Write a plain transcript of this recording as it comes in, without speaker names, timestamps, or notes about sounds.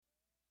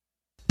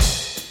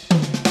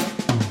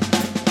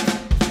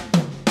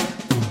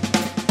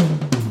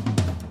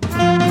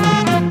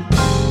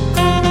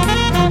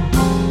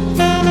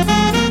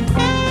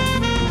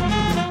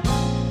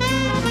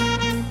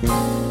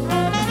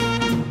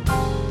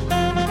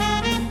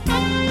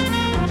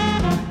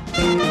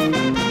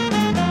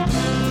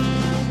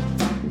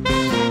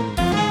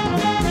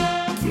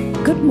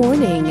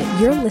Morning.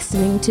 You're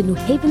listening to New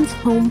Haven's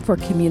home for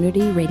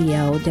community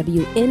radio,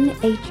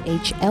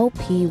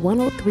 WNHHLP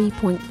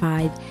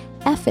 103.5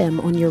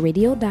 FM on your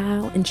radio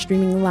dial and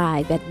streaming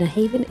live at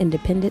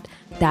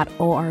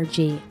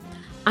newhavenindependent.org.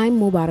 I'm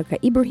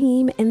Mubaraka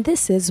Ibrahim, and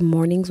this is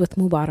Mornings with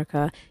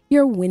Mubaraka,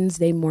 your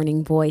Wednesday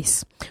morning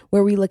voice,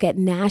 where we look at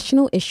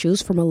national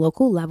issues from a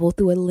local level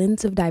through a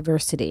lens of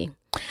diversity.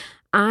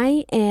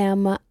 I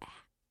am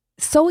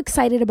so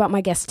excited about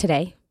my guest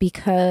today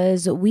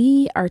because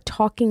we are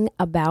talking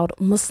about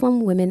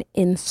Muslim women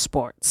in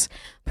sports,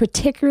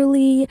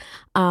 particularly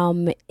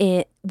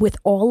with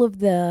all of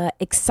the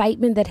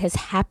excitement that has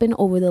happened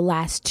over the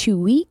last 2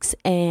 weeks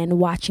and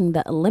watching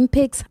the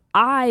Olympics.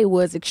 I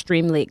was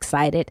extremely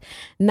excited.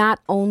 Not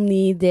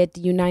only did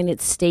the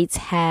United States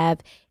have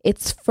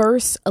its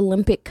first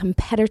Olympic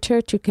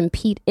competitor to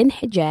compete in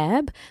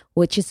hijab,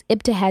 which is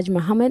Ibtihaj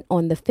Muhammad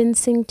on the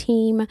fencing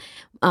team,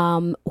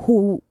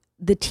 who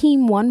the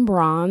team won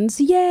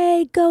bronze.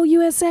 Yay, go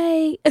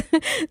USA.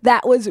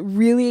 That was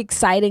really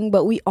exciting.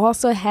 But we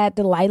also had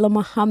Dalilah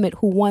Muhammad,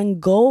 who won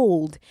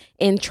gold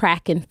in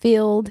track and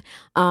field.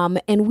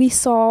 And we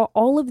saw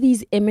all of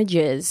these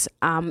images,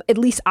 at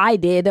least I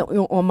did,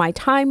 on my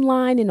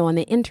timeline and on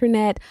the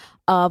internet,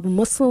 of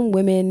Muslim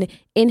women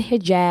in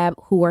hijab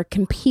who are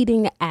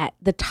competing at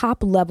the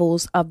top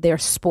levels of their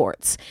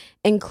sports,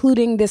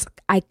 including this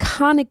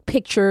iconic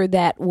picture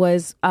that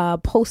was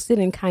posted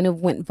and kind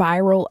of went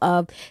viral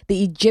of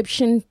the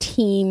Egyptian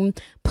team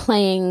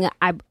playing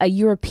a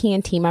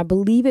European team. I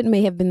believe it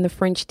may have been the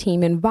French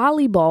team in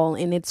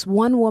volleyball. And it's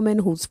one woman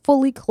who's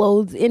fully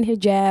clothed in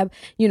hijab,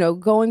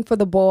 going for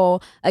the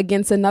ball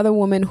against another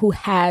woman who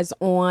has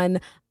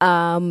on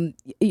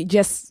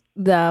just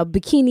the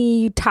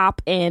bikini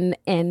top and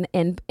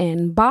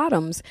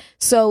bottoms.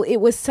 So it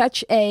was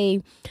such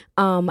a,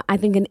 I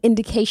think, an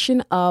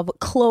indication of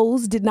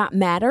clothes did not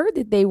matter,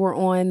 that they were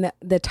on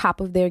the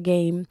top of their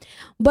game.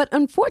 But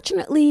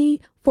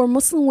unfortunately for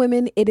Muslim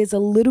women, it is a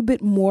little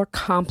bit more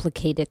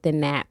complicated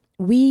than that.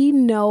 We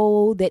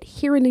know that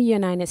here in the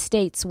United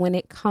States, when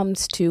it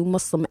comes to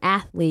Muslim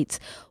athletes,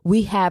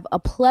 we have a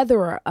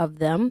plethora of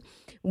them.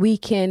 We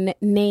can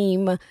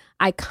name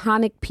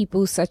iconic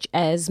people such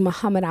as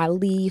Muhammad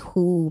Ali,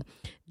 who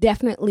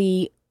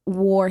definitely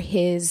wore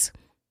his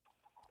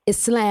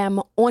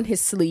Islam on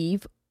his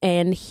sleeve,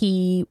 and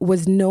he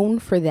was known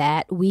for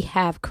that. We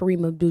have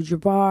Kareem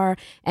Abdul-Jabbar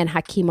and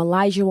Hakeem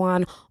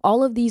Olajuwon.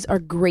 All of these are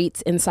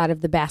greats inside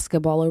of the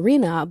basketball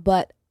arena,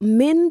 but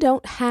men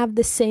don't have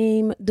the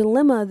same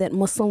dilemma that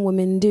Muslim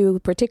women do,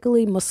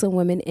 particularly Muslim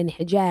women in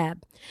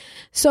hijab.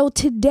 So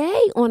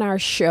today on our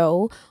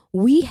show,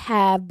 we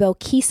have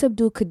Belkis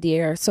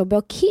Abdul-Qadir. So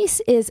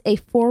Belkis is a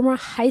former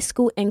high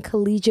school and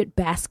collegiate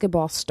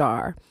basketball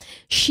star.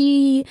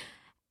 She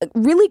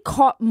really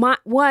caught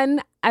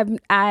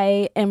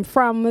I am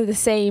from the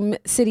same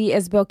city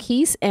as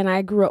Belkis, and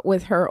I grew up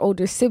with her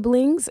older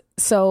siblings.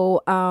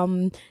 So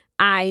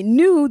I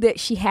knew that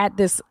she had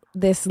this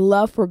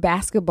love for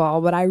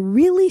basketball, but I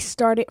really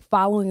started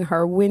following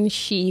her when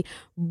she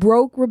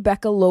broke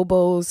Rebecca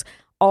Lobo's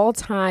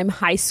all-time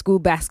high school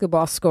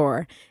basketball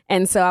score.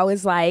 And so I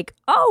was like,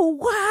 oh,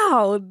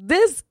 wow,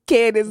 this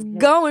kid is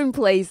going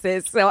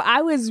places. So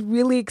I was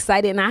really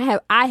excited, and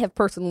I have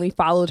personally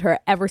followed her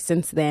ever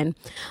since then.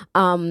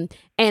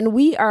 And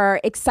we are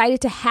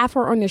excited to have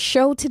her on the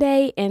show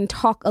today and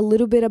talk a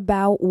little bit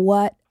about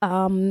what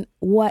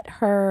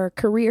her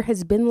career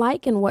has been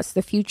like and what's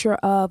the future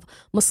of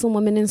Muslim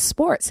women in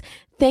sports.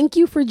 Thank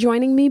you for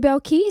joining me,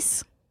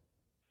 Belkis.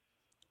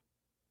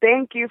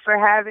 Thank you for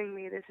having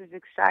me. This is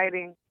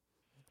exciting.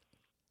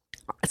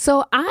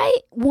 So I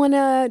want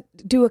to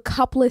do a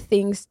couple of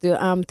things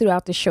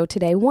throughout the show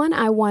today. One,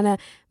 I want to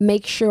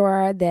make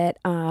sure that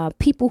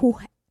people who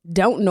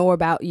don't know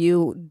about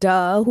you,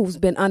 who's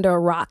been under a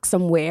rock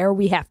somewhere,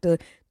 we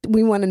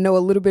want to know a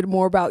little bit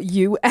more about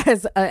you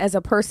as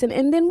a person.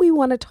 And then we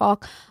want to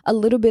talk a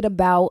little bit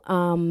about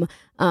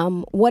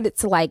what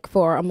it's like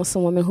for a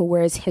Muslim woman who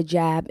wears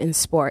hijab in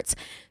sports.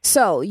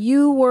 So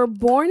you were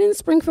born in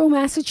Springfield,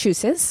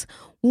 Massachusetts.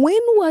 When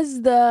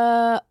was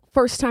the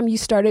first time you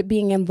started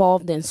being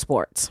involved in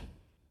sports?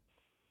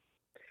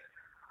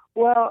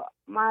 Well,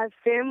 my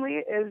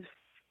family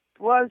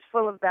was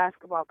full of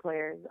basketball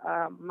players.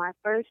 My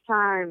first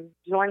time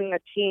joining a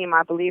team,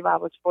 I believe I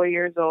was 4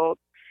 years old.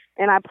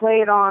 And I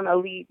played on a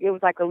league. It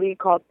was like a league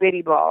called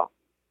Biddy Ball.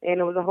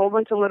 And it was a whole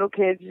bunch of little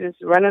kids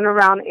just running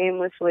around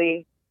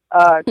aimlessly,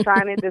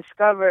 trying to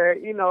discover,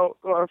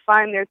 or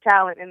find their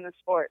talent in the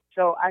sport.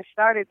 So I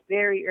started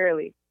very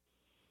early.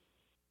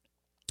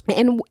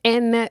 And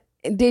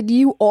did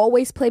you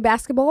always play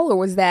basketball, or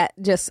was that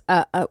just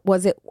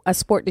was it a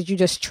sport that you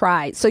just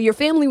tried? So your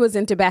family was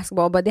into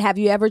basketball, but have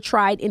you ever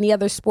tried any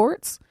other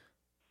sports?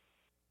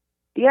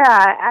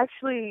 Yeah,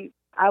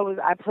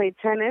 I played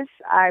tennis.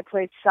 I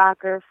played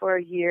soccer for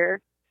a year.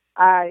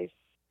 I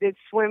did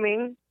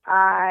swimming.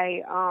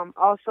 I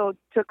also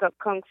took up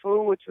Kung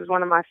Fu, which was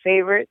one of my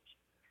favorites.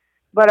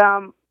 But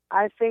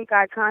I think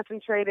I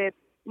concentrated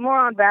more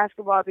on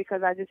basketball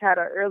because I just had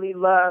an early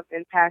love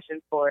and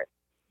passion for it.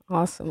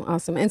 Awesome.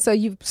 Awesome. And so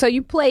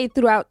you played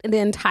throughout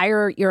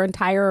your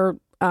entire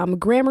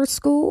grammar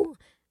school.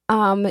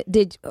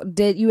 Did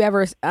you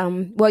ever,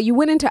 well, you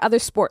went into other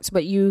sports,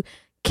 but you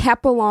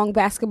kept along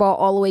basketball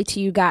all the way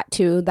till you got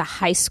to the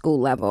high school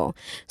level.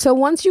 So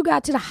once you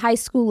got to the high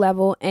school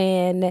level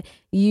and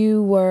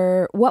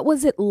what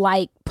was it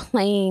like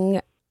playing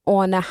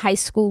on a high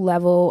school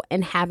level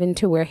and having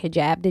to wear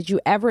hijab? Did you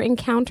ever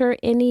encounter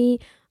any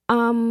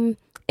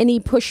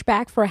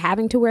pushback for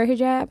having to wear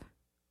hijab?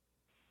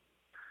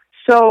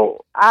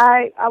 So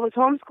I was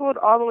homeschooled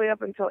all the way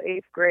up until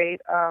 8th grade.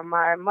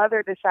 My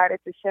mother decided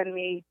to send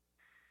me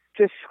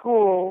to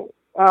school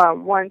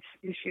once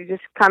she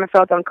just kind of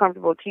felt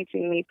uncomfortable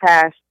teaching me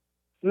past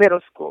middle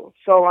school.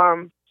 So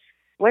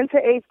went to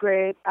 8th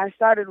grade. I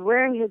started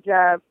wearing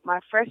hijab my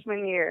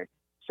freshman year.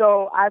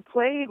 So I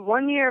played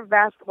 1 year of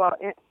basketball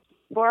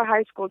for a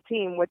high school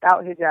team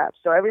without hijab.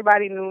 So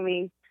everybody knew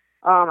me.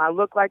 I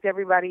looked like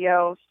everybody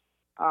else.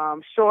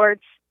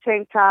 Shorts,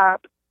 tank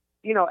top,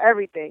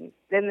 everything.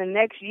 Then the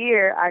next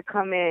year I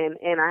come in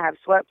and I have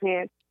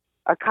sweatpants,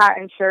 a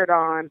cotton shirt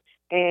on,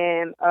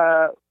 and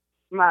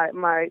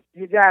my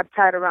hijab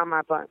tied around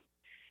my bun.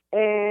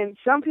 And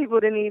some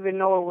people didn't even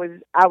know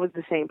I was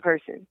the same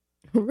person.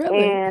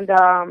 Really? And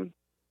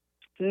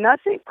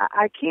nothing,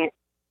 I can't,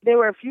 there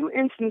were a few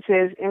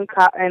instances in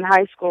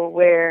high school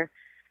where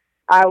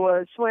I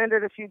was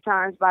slandered a few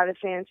times by the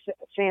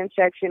fan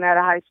section at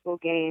a high school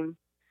game.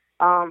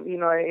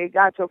 It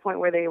got to a point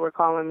where they were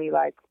calling me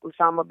like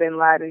Osama bin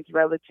Laden's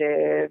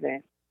relative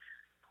and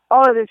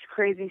all of this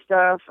crazy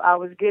stuff. I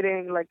was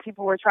getting, like,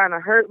 people were trying to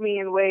hurt me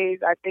in ways,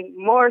 I think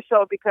more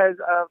so because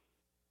of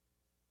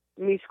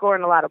me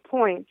scoring a lot of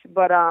points.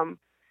 But,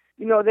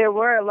 there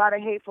were a lot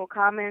of hateful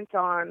comments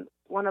on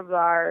one of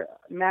our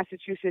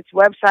Massachusetts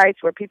websites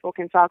where people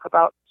can talk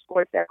about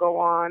sports that go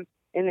on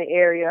in the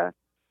area.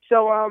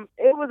 So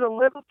it was a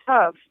little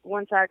tough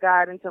once I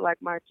got into,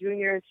 like, my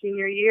junior and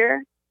senior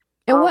year.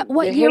 And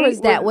what year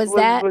was that? Was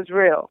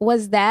real.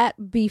 Was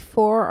that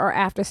before or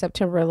after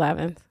September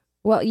 11th?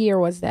 What year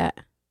was that?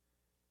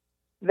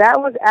 That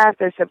was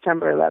after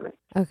September 11th.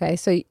 Okay,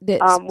 so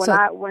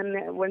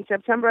when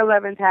September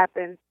 11th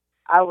happened,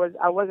 I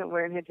wasn't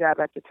wearing hijab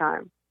at the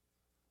time.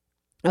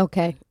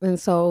 Okay, and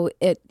so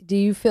do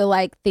you feel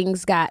like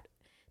it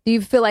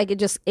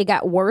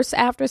got worse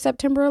after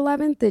September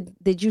 11th?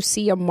 Did you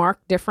see a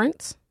marked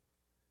difference?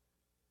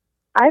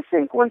 I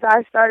think once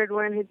I started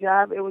wearing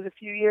hijab, it was a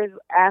few years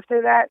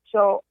after that.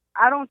 So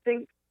I don't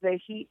think the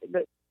heat,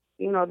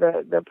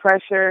 the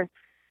pressure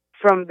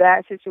from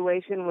that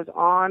situation was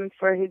on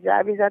for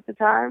hijabis at the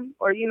time,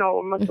 or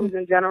Muslims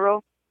in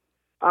general.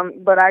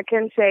 But I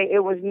can say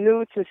it was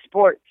new to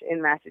sports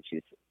in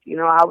Massachusetts.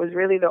 I was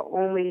really the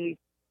only,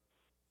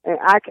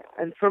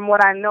 and from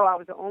what I know, I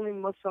was the only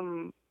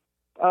Muslim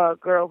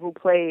girl who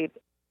played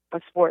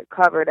a sport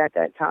covered at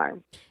that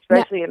time,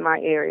 especially in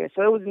my area.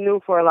 So it was new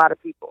for a lot of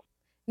people.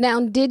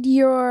 Now, did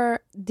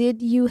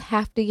you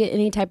have to get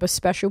any type of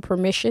special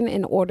permission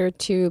in order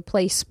to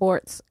play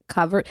sports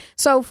covered?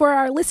 So for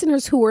our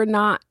listeners who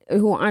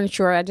aren't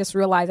sure, I just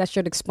realized I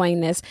should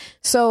explain this.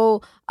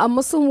 So a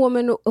Muslim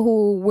woman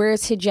who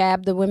wears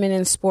hijab, the women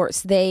in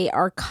sports, they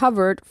are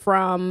covered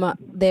from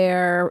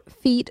their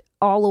feet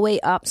all the way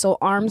up. So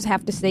arms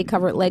have to stay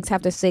covered, legs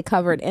have to stay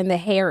covered, and the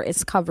hair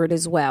is covered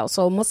as well.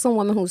 So a Muslim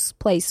woman who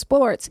plays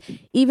sports,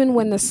 even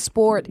when the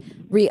sport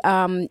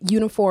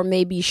uniform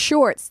may be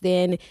shorts,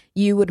 then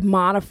you would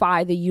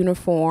modify the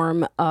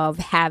uniform of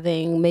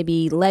having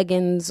maybe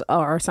leggings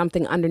or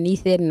something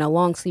underneath it and a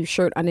long sleeve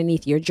shirt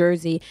underneath your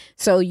jersey.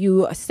 So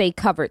you stay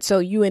covered. So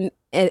you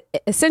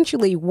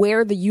essentially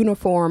wear the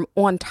uniform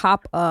on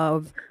top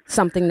of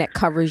something that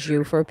covers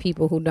you, for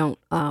people who don't,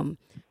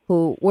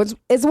 who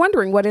is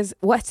wondering what's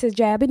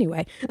hijab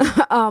anyway.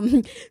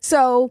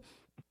 So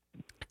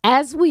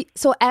as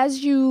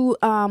you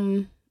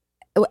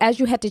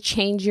had to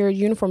change your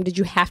uniform, did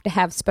you have to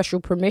have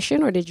special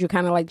permission, or did you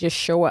kind of like just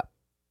show up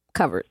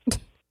covered?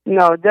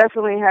 No,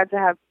 definitely had to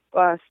have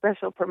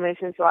special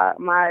permission. So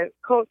my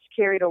coach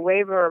carried a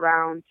waiver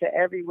around to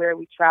everywhere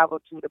we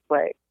traveled to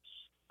play.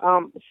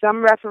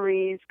 Some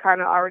referees kind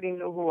of already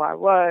knew who I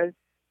was.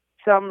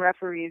 Some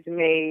referees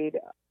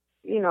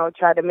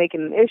tried to make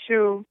it an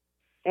issue.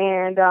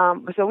 And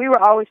so we were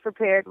always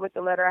prepared with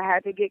the letter. I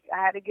had to get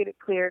it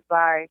cleared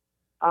by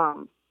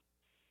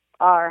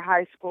our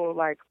high school,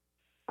 like,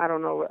 I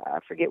don't know, I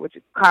forget which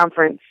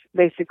conference,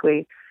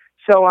 basically.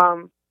 So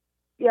I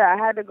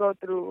had to go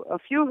through a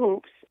few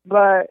hoops,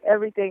 but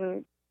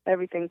everything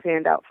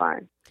panned out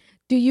fine.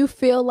 Do you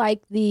feel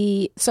like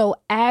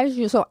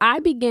I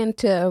began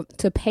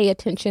to pay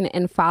attention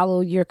and follow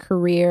your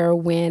career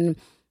when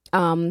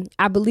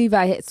I believe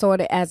I saw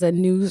it as a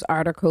news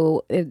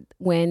article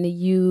when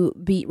you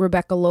beat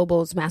Rebecca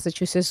Lobo's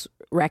Massachusetts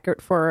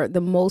record for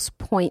the most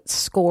points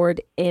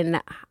scored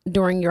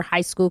during your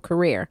high school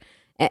career.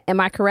 Am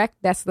I correct?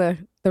 That's the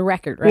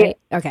record, right?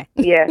 Yeah. Okay.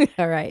 Yeah.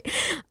 All right.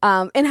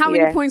 And how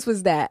many points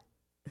was that?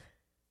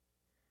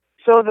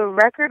 So the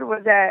record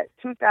was at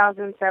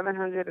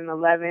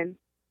 2,711,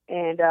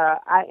 and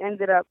I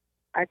ended up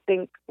I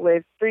think,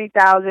 with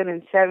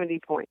 3,070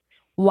 points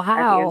at the end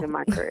Wow. of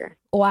my career.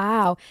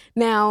 Wow.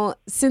 Now,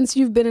 since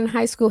you've been in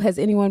high school, has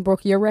anyone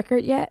broke your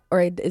record yet,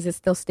 or is it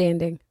still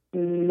standing?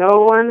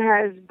 No one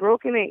has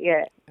broken it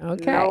yet.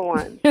 Okay. No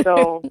one.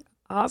 So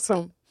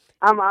Awesome.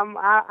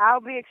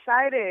 I'll be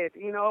excited,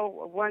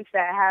 once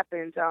that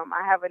happens.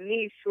 I have a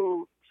niece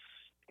who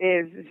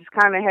is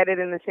kind of headed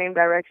in the same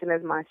direction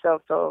as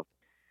myself. So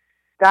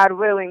God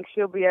willing,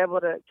 she'll be able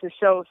to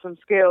show some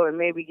skill and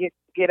maybe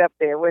get up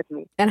there with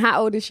me. And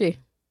how old is she?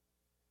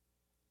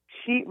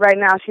 Right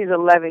now she's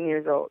 11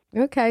 years old.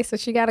 Okay, so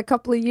she got a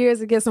couple of years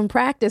to get some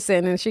practice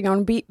in, and she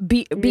gonna beat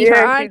Yeah,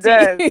 her auntie.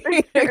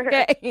 she does.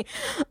 Okay.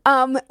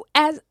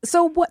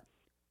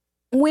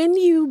 When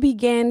you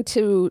began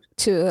to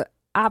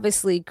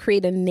obviously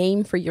create a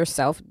name for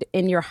yourself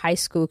in your high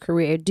school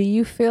career, do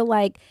you feel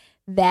like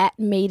that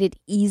made it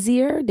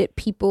easier? Did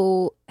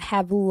people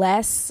have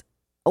less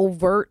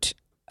overt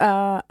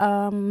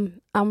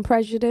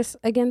prejudice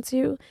against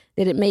you?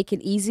 Did it make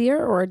it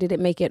easier, or did it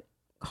make it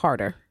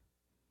harder?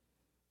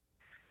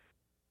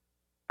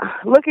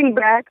 Looking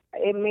back,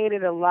 it made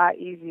it a lot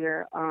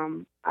easier.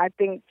 I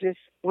think just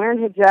wearing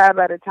hijab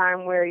at a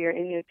time where you're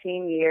in your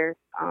teen years,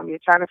 you're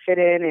trying to fit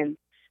in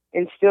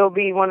and still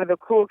be one of the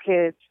cool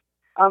kids,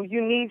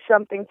 you need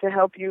something to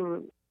help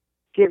you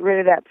get rid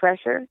of that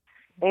pressure.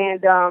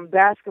 And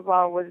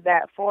basketball was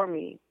that for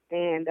me.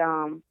 And,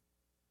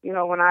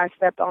 when I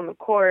stepped on the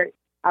court,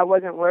 I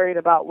wasn't worried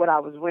about what I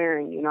was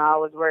wearing. I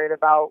was worried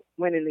about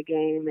winning the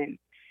game and,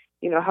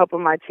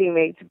 helping my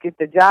teammates get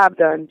the job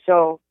done.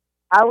 So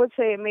I would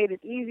say it made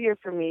it easier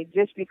for me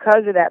just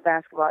because of that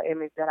basketball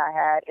image that I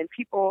had. And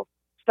people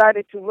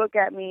started to look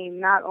at me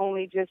not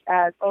only just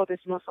as, oh,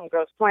 this Muslim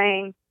girl's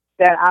playing,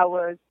 that I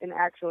was an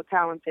actual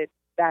talented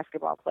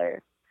basketball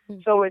player.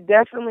 Mm-hmm. So it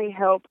definitely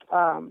helped.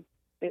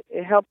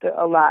 It helped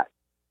a lot,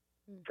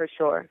 for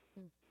sure.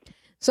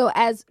 So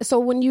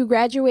when you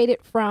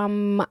graduated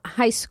from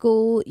high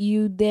school,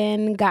 you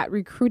then got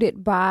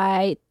recruited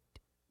by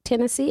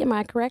Tennessee. Am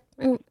I correct?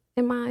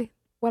 Am I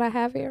what I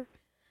have here?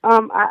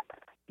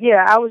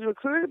 I was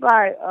recruited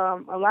by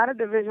a lot of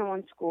Division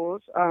I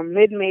schools.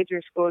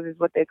 Mid-major schools is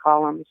what they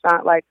call them. It's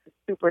not like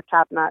super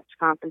top-notch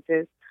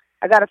conferences.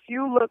 I got a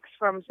few looks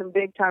from some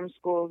big-time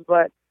schools,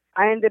 but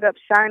I ended up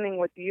signing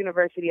with the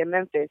University of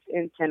Memphis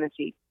in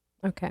Tennessee.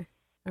 Okay.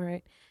 All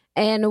right.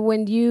 And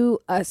when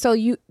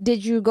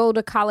did you go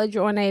to college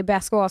on a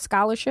basketball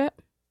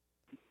scholarship?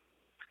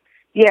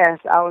 Yes,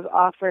 I was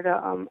offered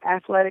a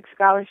athletic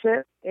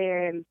scholarship,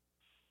 and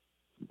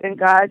thank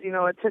God,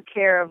 it took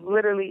care of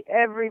literally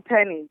every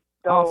penny.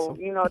 So, awesome.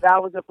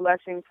 That was a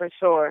blessing for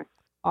sure.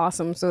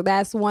 Awesome. So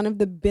that's one of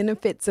the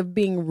benefits of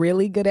being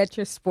really good at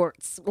your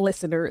sports,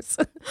 listeners.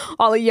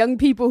 All the young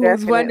people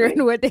who's Definitely.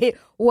 wondering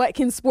what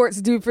can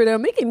sports do for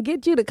them. It can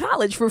get you to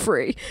college for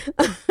free.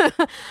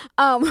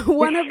 What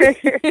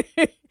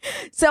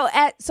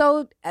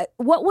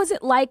was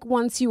it like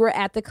once you were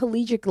at the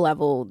collegiate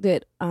level?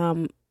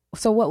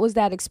 So what was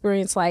that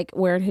experience like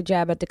wearing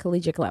hijab at the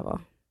collegiate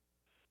level?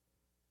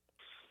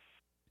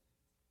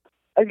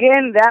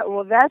 Again,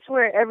 that's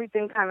where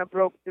everything kind of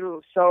broke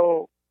through.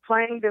 So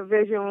playing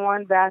Division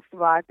I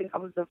basketball, I think I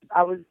was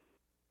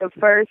the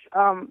first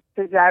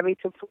hijabi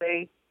to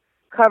play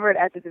covered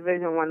at the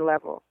Division I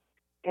level,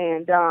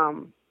 and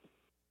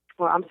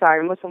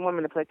Muslim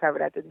woman to play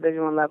covered at the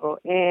Division I level.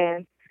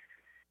 And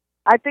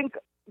I think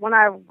when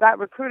I got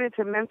recruited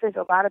to Memphis,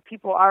 a lot of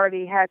people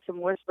already had some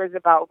whispers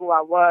about who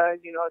I was.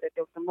 That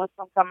there was a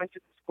Muslim coming to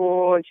the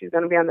school and she was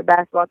going to be on the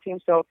basketball team.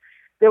 So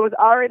there was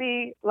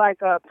already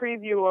like a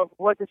preview of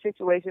what the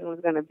situation was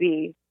going to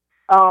be.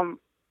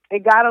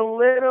 It got a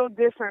little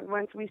different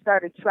once we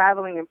started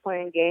traveling and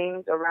playing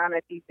games around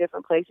at these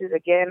different places.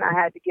 Again, I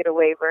had to get a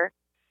waiver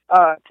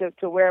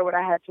to wear what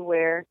I had to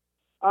wear.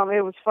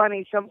 It was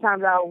funny.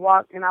 Sometimes I would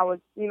walk and I was,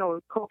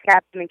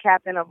 co-captain and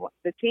captain of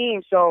the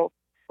team. So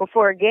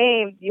before a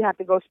game, you have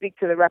to go speak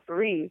to the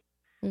referee.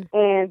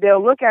 And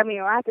they'll look at me,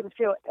 or I can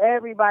feel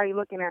everybody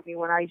looking at me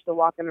when I used to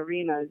walk in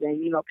arenas. And,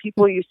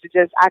 people used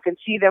to I can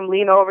see them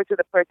lean over to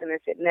the person they're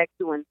sitting next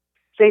to and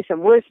say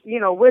some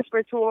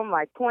whisper to them,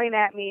 like point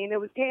at me. And it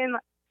was getting,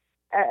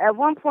 at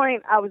one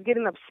point I was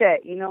getting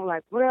upset,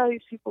 like, what are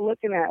these people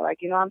looking at? Like,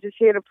 I'm just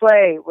here to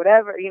play,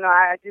 whatever.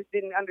 I just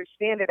didn't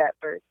understand it at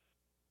first.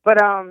 But,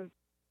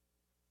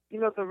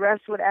 the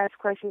rest would ask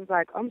questions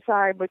like, I'm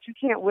sorry, but you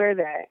can't wear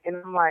that. And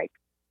I'm like,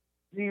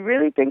 do you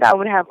really think I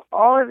would have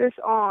all of this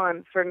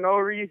on for no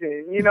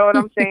reason? You know what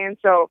I'm saying?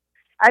 So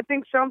I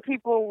think some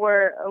people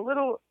were a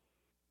little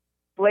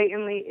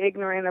blatantly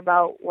ignorant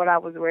about what I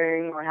was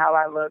wearing or how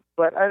I looked.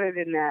 But other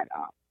than that,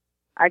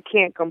 I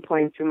can't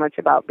complain too much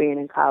about being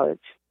in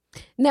college.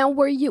 Now,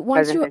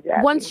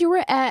 once you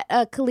were at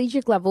a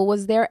collegiate level,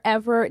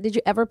 did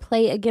you ever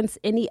play against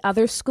any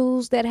other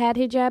schools that had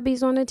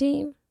hijabis on the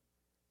team?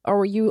 Or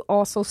were you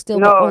also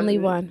still the only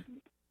one?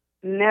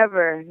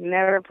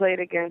 Never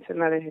played against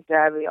another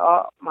hijabi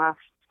all my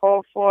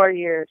whole 4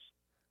 years.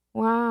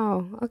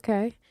 Wow.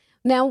 Okay.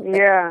 Now,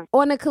 Yeah.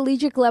 on a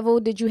collegiate level,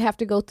 did you have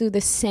to go through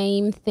the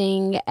same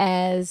thing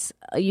as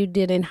you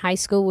did in high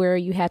school where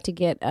you had to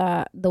get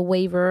the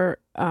waiver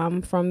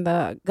from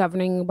the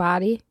governing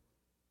body?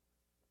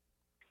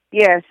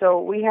 Yeah, so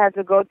we had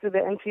to go to the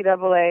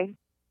NCAA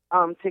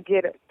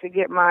to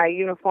get my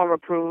uniform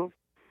approved.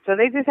 So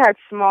they just had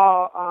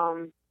small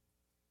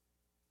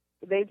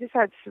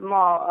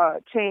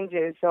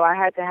changes. So I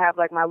had to have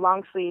like my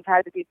long sleeve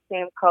had to be the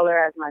same color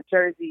as my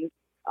jersey.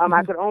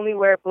 I could only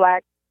wear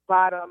black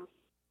bottom,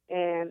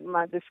 and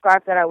the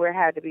scarf that I wear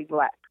had to be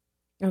black.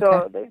 Okay.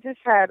 So they just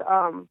had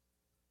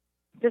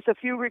just a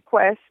few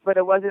requests, but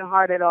it wasn't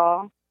hard at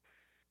all.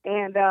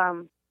 And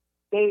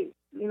they,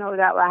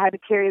 that I had to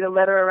carry the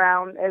letter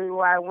around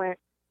everywhere I went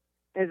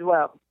as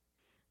well.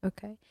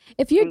 Okay.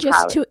 If you're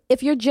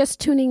just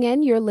tuning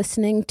in, you're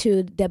listening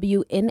to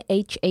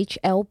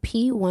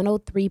WNHHLP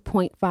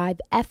 103.5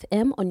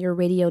 FM on your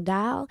radio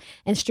dial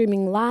and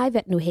streaming live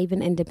at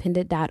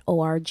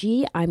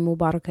newhavenindependent.org. I'm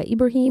Mubaraka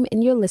Ibrahim,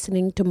 and you're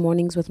listening to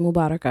Mornings with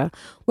Mubaraka,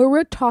 where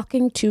we're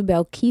talking to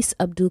Belkis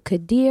Abdul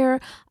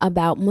Qadir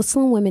about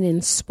Muslim women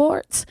in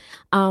sports.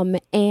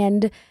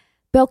 And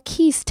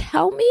Belkis,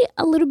 tell me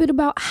a little bit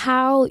about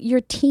how your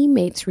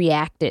teammates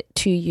reacted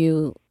to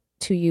you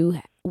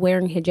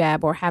wearing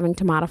hijab or having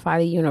to modify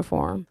the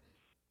uniform.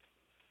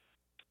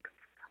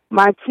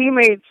 My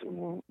teammates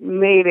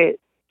made it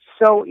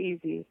so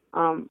easy.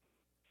 A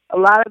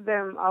lot of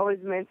them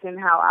always mention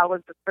how I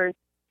was the first,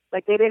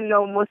 like they didn't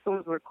know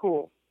Muslims were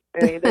cool.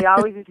 They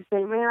always used to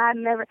say, "Man, I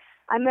never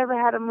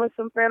had a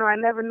Muslim friend, or I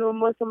never knew a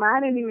Muslim. I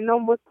didn't even know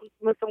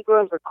Muslim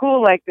girls were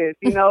cool like this."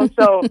 So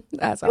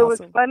That's awesome. It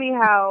was funny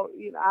how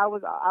I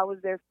was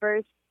their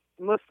first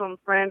Muslim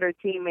friend or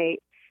teammate,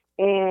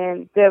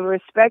 and the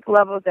respect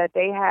level that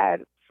they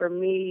had for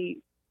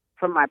me,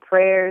 for my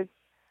prayers,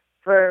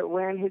 for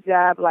wearing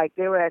hijab. Like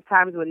there were at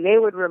times when they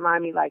would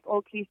remind me, like,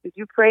 "Oh, Keith, did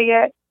you pray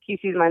yet?"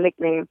 Keishy's my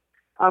nickname.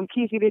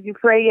 Keishy, did you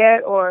pray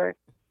yet? Or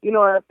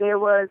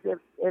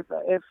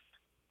if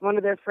one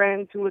of their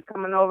friends who was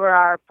coming over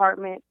our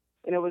apartment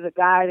and it was a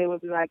guy, they would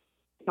be like,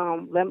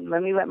 let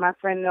me let my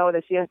friend know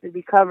that she has to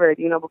be covered,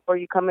 before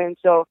you come in.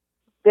 So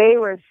they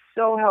were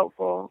so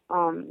helpful,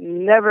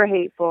 never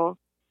hateful.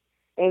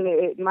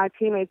 And my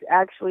teammates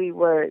actually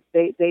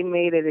they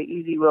made it an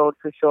easy road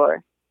for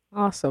sure.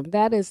 Awesome.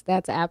 That's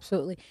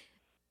absolutely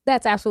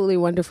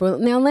wonderful.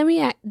 Now let me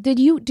ask, do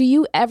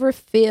you ever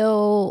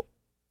feel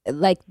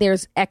like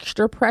there's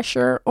extra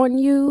pressure on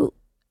you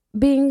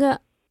being a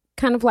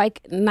kind of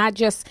like not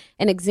just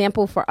an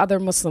example for other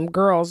Muslim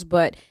girls,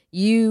 but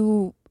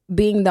you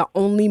being the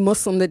only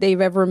Muslim that they've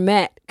ever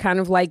met, kind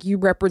of like you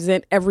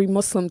represent every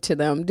Muslim to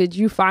them? Did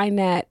you find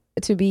that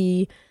to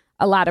be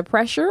a lot of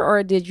pressure,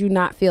 or did you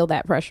not feel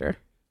that pressure?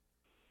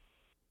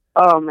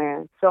 Oh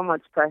man, so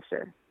much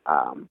pressure.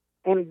 And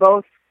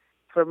both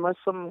for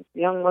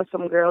young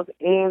Muslim girls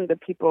and the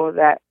people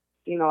that,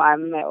 I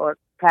met or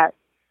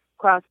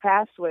crossed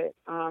paths with.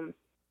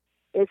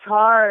 It's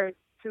hard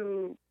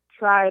to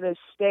try to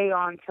stay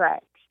on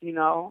track,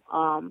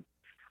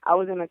 I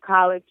was in a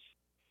college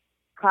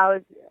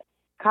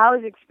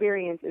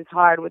experience is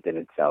hard within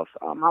itself.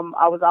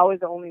 I was always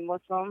the only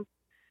Muslim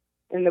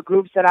in the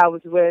groups that I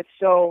was with,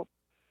 so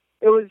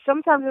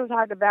sometimes it was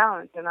hard to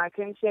balance, and I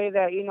can say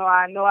that,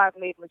 I know I've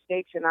made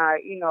mistakes, and I,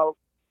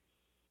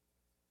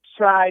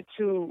 tried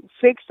to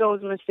fix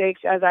those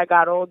mistakes as I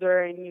got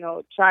older, and,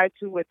 try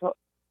to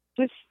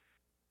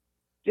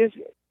just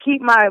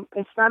keep my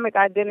Islamic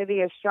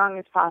identity as strong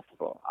as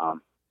possible.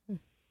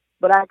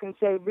 But I can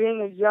say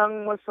being a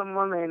young Muslim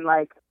woman,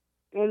 like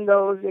in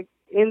those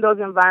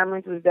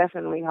environments was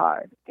definitely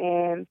hard.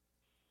 And,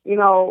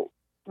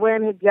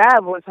 wearing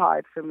hijab was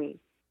hard for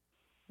me.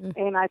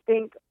 And I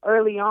think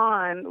early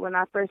on, when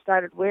I first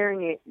started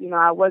wearing it,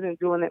 I wasn't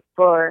doing it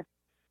for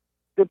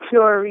the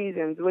pure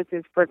reasons, which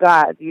is for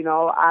God.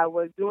 I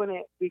was doing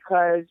it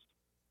because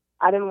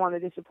I didn't want to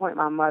disappoint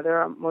my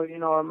mother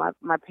or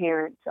my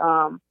parents.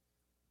 And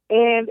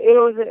it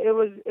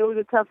was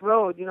a tough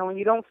road. When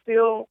you don't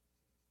feel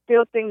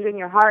things in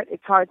your heart,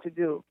 it's hard to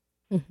do.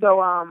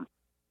 So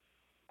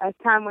as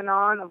time went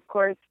on, of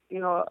course,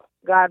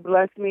 God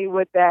blessed me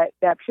with that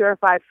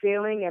purified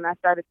feeling, and I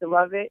started to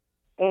love it.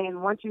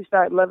 And once you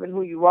start loving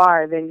who you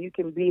are, then you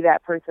can be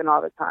that person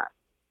all the time.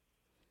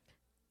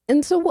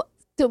 And so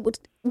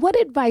what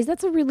advice,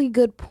 that's a really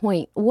good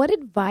point. What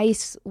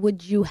advice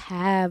would you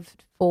have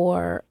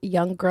for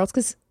young girls?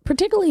 Because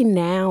particularly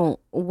now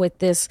with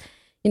this,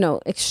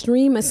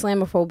 extreme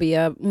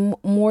Islamophobia,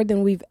 more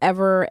than we've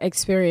ever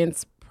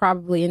experienced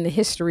probably in the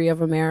history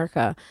of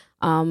America,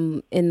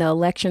 in the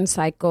election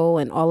cycle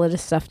and all of the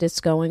stuff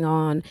that's going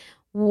on.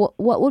 What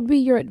would be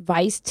your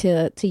advice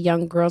to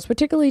young girls,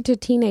 particularly to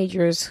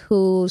teenagers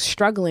who's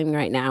struggling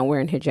right now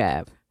wearing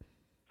hijab?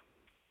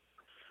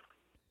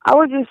 I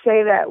would just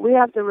say that we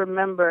have to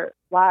remember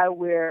why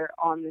we're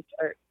on this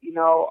earth.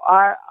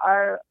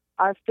 Our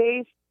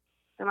faith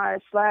and our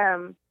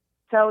Islam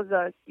tells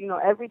us,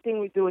 everything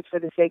we do is for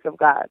the sake of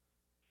God.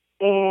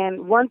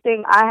 And one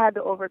thing I had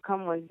to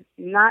overcome was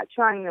not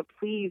trying to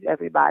please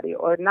everybody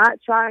or not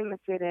trying to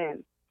fit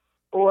in.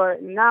 or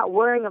not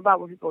worrying about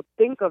what people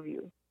think of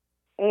you.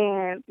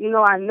 And,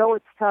 I know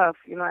it's tough.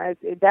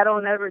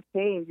 That'll never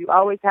change. You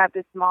always have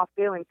this small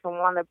feeling to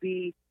want to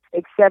be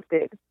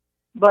accepted.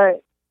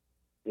 But,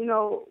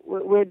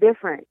 we're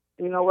different.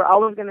 We're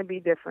always going to be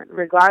different,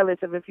 regardless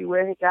of if you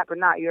wear hijab or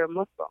not. You're a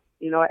Muslim.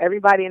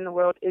 Everybody in the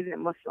world isn't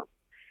Muslim.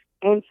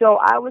 And so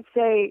I would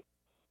say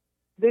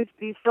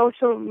these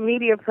social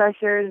media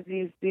pressures,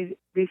 this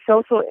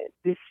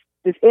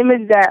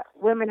image that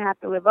women have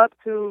to live up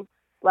to,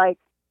 like,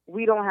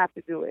 we don't have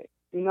to do it.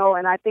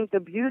 And I think the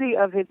beauty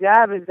of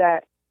hijab is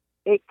that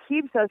it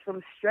keeps us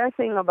from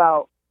stressing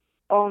about,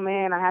 oh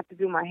man, I have to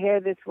do my hair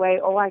this way.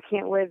 Oh, I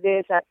can't wear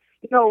this.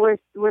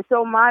 We're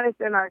so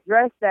modest in our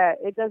dress that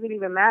it doesn't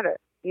even matter.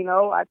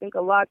 I think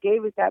Allah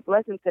gave us that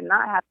blessing to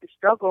not have to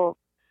struggle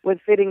with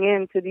fitting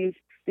into these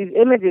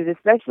images,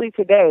 especially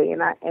today.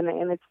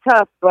 And it's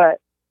tough, but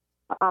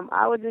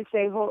I would just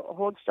say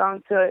hold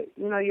strong to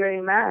your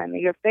iman,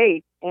 your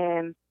faith,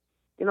 and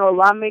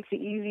Allah makes it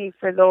easy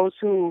for those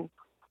who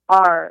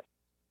are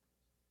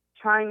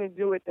trying to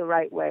do it the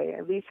right way,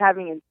 at least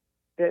having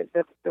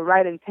the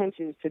right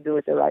intentions to do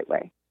it the right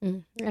way.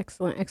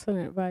 Excellent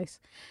advice.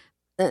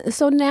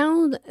 So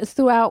now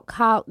throughout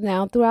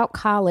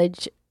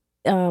college,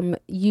 were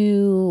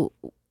you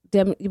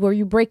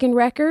breaking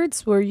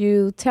records?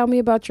 Tell me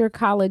about your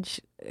college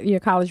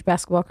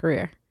basketball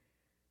career.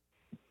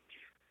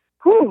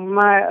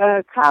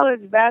 My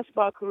college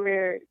basketball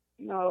career,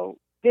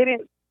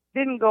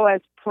 didn't go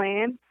as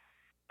planned.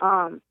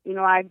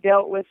 I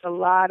dealt with a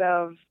lot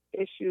of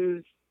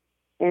issues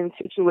and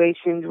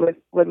situations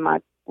with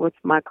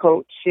my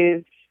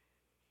coaches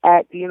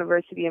at the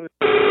university.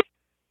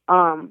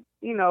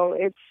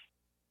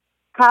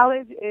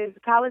 It's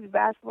college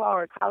basketball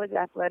or college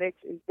athletics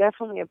is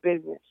definitely a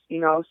business.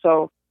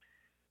 So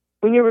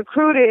when you're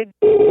recruited,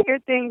 you hear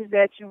things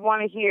that you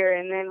want to hear,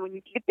 and then when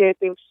you get there,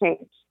 things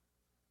change.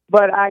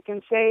 But I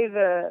can say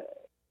the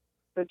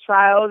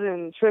trials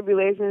and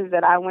tribulations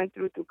that I went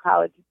through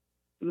college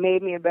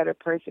made me a better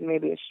person,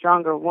 maybe a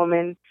stronger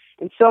woman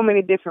in so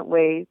many different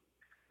ways.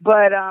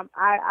 But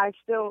I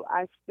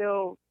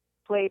still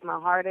played my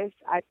hardest.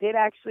 I did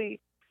actually,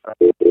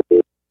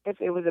 if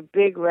it was a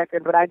big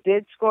record, but I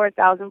did score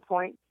 1,000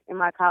 points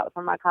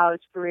for my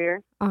college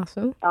career.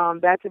 Awesome.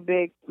 That's a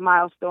big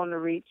milestone to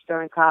reach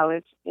during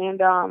college.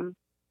 And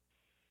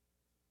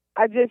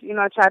I just,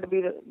 I tried to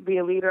be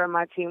a leader of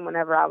my team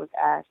whenever I was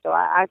asked. So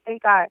I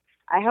think I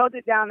held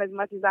it down as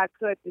much as I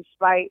could,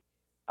 despite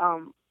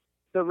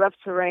the rough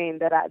terrain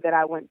that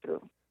I went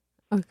through.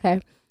 Okay.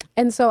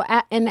 And so,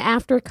 and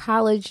after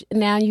college,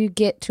 now you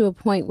get to a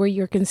point where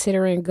you're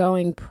considering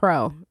going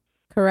pro,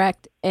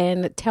 correct?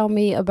 And tell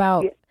me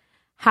about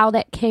how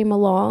that came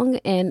along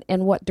and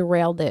what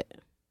derailed it.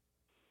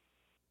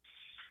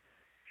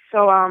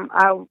 So,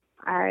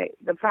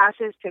 the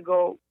process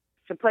to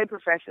play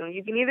professionally,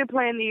 you can either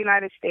play in the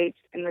United States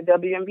in the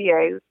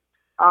WNBA.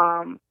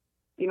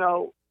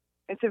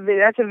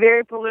 That's a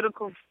very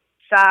political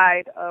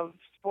side of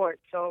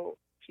sports. So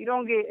if you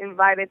don't get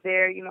invited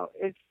there,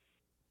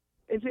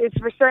 it's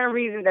for certain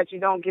reasons that you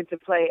don't get to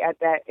play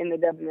in the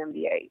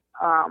WNBA.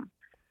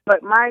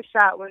 But my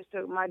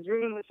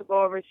dream was to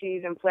go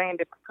overseas and play in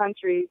different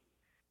countries.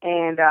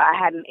 And I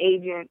had an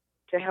agent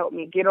to help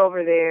me get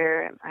over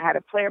there. I had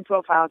a player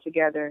profile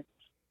together.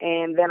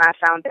 And then I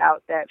found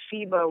out that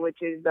FIBA,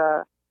 which is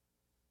the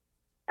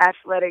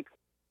athletic,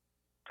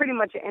 pretty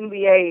much an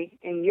NBA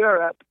in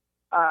Europe,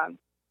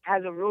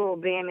 has a rule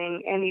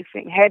banning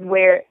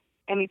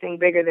anything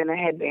bigger than a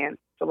headband.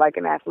 So like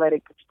an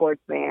athletic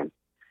sports band.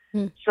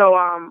 So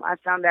I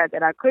found out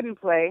that I couldn't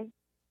play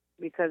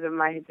because of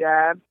my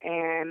hijab.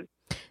 And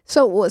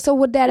so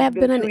would that have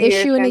been an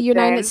issue in the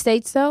United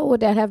States, though?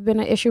 Would that have been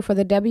an issue for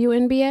the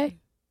WNBA?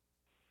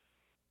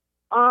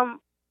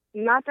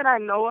 Not that I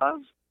know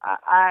of.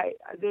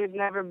 There's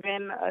never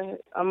been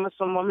a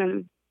Muslim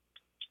woman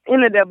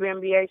in the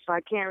WNBA, so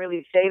I can't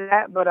really say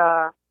that. But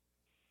I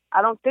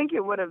don't think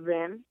it would have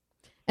been.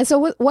 And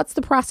so, what's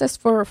the process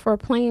for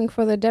playing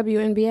for the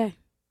WNBA?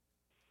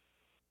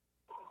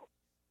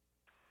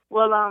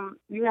 Well,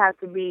 you have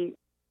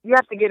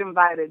to get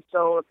invited.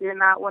 So if you're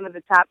not one of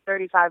the top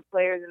 35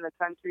 players in the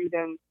country,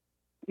 then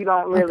you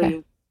don't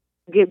really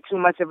get too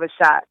much of a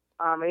shot.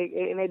 And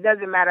it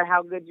doesn't matter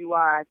how good you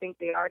are. I think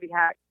they already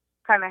have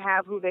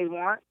who they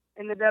want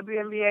in the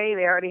WNBA.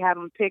 They already have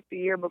them picked the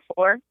year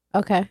before.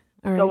 Okay.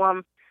 All right.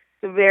 So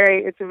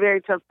it's a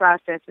very tough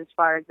process as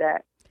far as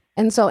that.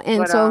 And so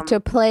to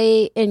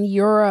play in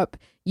Europe,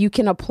 you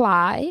can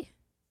apply.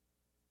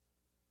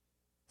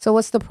 So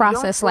what's the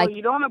process like?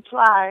 You don't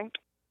apply.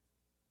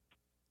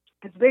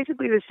 It's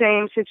basically the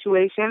same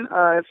situation.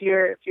 If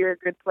you're a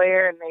good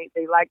player and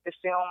they like the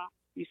film,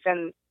 you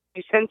send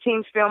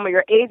teams film, or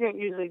your agent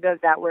usually does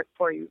that work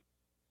for you.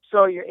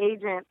 So your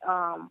agent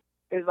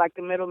is like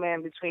the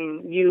middleman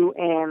between you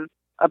and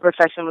a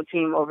professional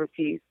team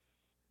overseas.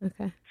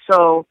 Okay.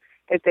 So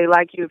if they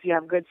like you, if you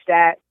have good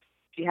stats,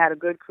 if you had a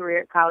good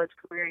college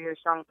career, you're a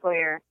strong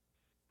player,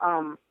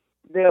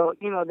 they'll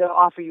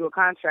offer you a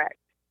contract.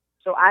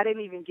 So I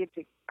didn't even get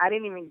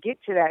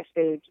to that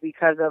stage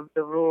because of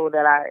the rule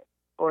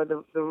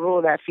the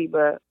rule that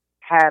FIBA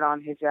had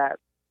on hijab.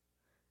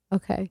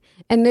 Okay.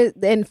 And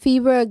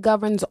FIBA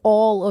governs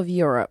all of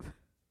Europe,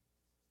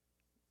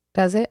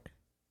 does it?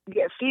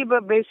 Yeah,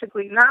 FIBA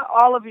basically, not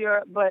all of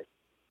Europe, but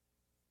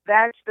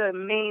that's the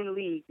main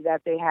league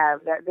that they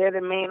have. That they're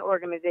the main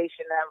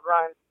organization that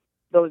runs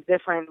those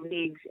different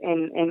leagues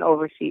in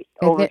overseas.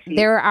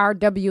 They're our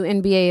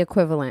WNBA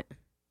equivalent.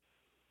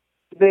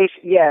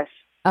 Yes,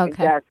 okay.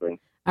 Exactly.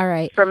 All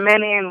right. For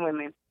men and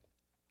women.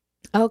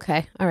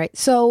 Okay. All right.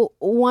 So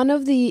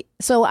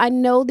I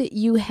know that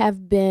you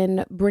have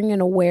been bringing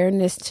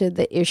awareness to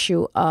the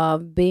issue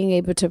of being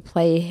able to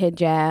play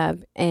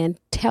hijab, and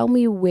tell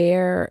me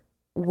where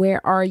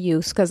are you?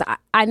 Because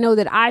I know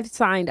that I've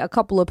signed a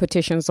couple of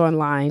petitions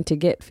online to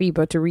get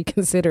FIBA to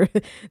reconsider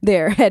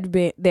their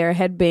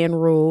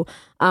headband rule.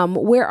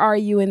 Where are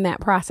you in that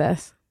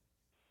process,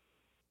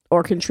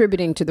 or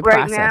contributing to the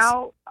process? Right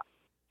now,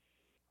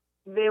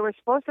 they were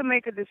supposed to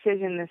make a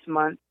decision this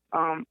month.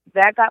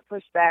 That got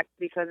pushed back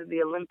because of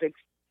the Olympics,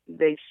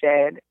 they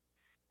said.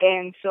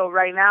 And so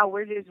right now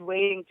we're just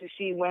waiting to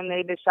see when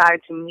they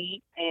decide to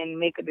meet and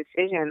make a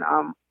decision.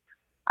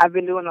 I've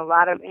been doing a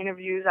lot of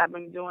interviews. I've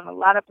been doing a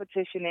lot of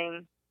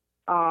petitioning.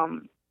 I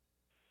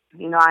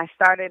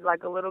started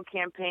like a little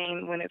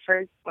campaign when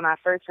I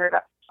first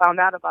found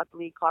out about the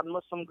league called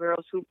Muslim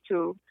Girls Hoop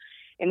 2.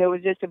 And it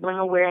was just to bring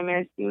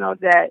awareness,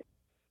 that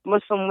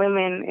Muslim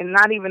women, and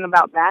not even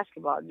about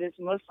basketball, just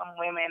Muslim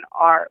women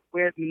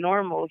we're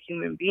normal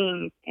human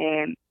beings.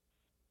 And,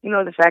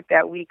 the fact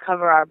that we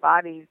cover our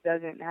bodies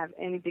doesn't have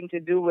anything to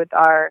do with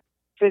our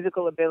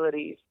physical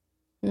abilities,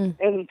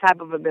 any type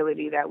of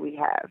ability that we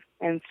have.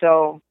 And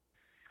so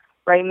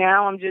right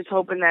now I'm just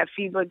hoping that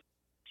FIBA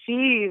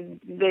sees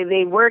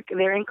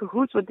they're in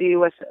cahoots with the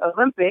U.S.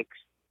 Olympics.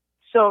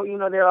 So,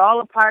 they're all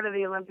a part of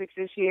the Olympics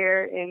this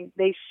year, and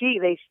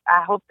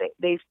I hope that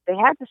they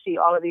had to see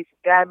all of these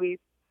hijabis,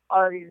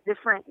 all of these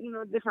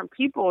different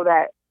people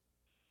that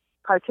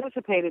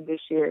participated this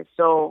year.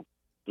 So,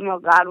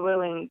 God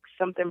willing,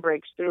 something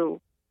breaks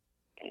through,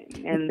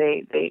 and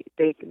they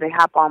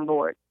hop on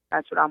board.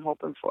 That's what I'm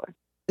hoping for.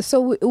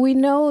 So we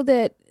know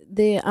that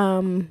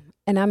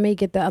and I may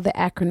get the other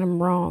acronym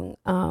wrong,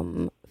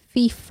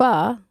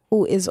 FIFA,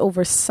 who is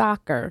over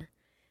soccer,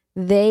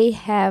 they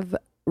have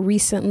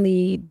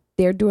recently,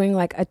 they're doing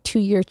like a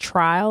 2-year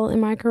trial,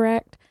 am I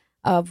correct,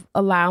 of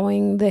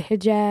allowing the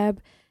hijab.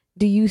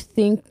 Do you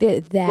think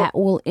that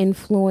will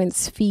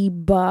influence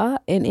FIBA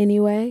in any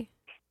way?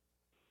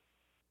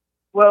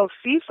 Well,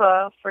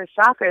 FIFA for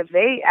soccer,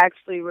 they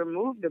actually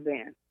removed the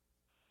ban.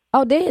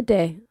 Oh, did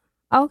they?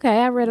 Okay,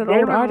 I read an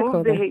old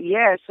article.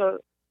 So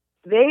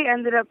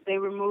they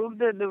removed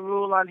the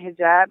rule on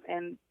hijab,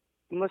 and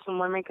Muslim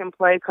women can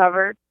play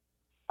covered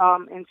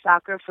in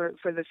soccer for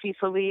the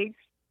FIFA leagues.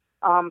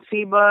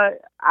 FIBA,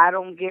 I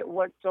don't get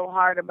what's so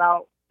hard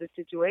about the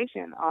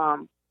situation.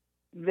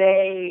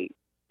 They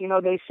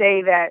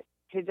say that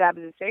hijab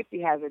is a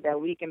safety hazard,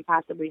 that we can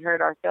possibly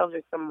hurt ourselves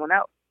or someone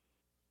else.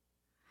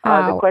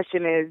 The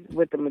question is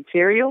with the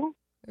material.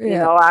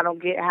 Yeah. I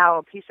don't get how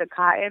a piece of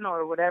cotton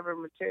or whatever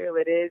material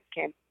it is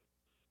can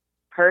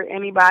hurt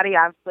anybody.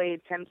 I've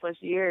played 10 plus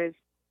years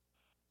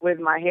with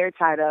my hair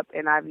tied up,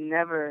 and I've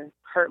never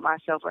hurt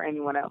myself or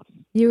anyone else.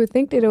 You would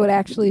think that it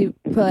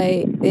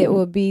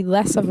would be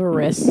less of a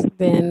risk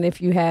than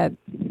if you had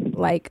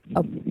like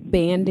a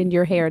band in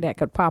your hair that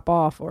could pop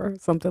off or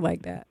something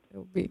like that. It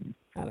would be,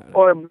 I don't know.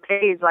 Or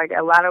braids, like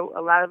a lot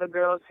of the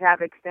girls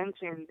have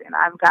extensions, and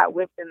I've got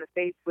whipped in the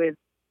face with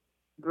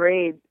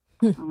braids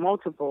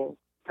multiple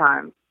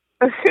times.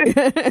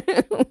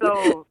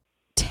 So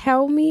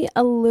tell me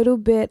a little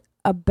bit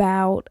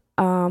about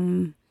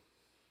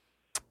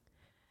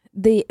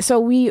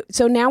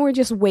so now we're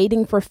just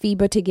waiting for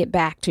FIBA to get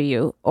back to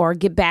you or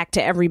get back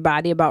to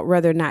everybody about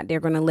whether or not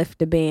they're going to lift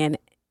the ban.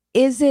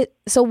 Is it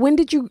so? When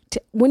did you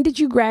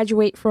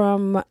graduate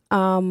from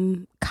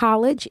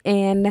college,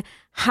 and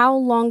how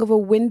long of a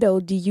window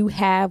do you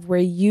have where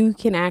you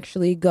can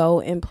actually go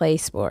and play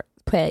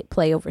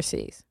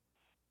overseas?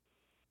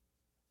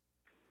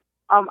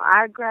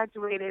 I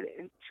graduated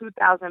in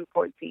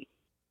 2014.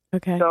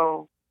 Okay.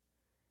 So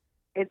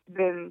it's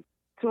been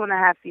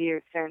 2.5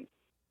 years since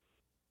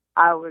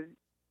I was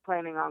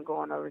planning on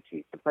going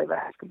overseas to play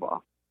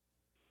basketball.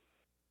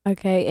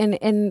 Okay.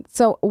 And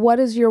so what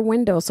is your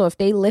window? So if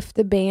they lift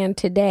the ban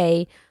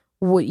today,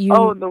 would you...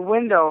 Oh, the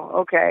window.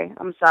 Okay.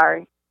 I'm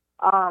sorry.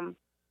 I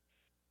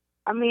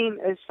mean,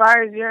 as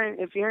far as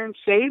if you're in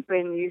shape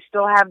and you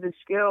still have the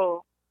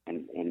skill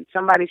and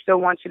somebody still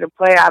wants you to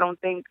play, I don't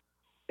think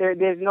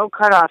there's no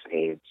cutoff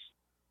age.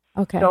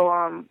 Okay.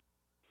 So,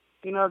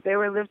 if they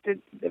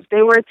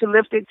were to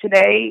lift it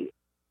today,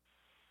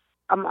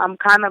 I'm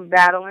kind of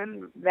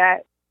battling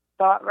that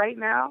thought right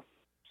now.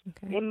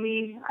 Okay. In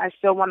me, I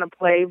still want to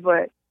play,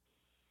 but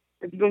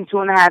it's been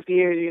 2.5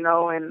 years,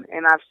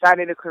 and I've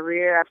started a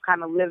career. I've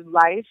kind of lived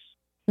life.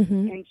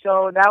 Mm-hmm. And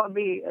so that would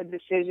be a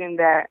decision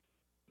that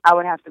I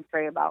would have to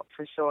pray about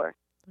for sure.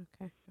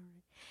 Okay. All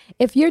right.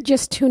 If you're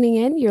just tuning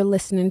in, you're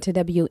listening to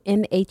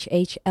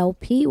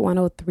WNHHLP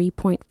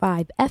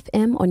 103.5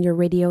 FM on your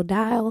radio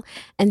dial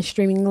and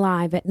streaming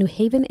live at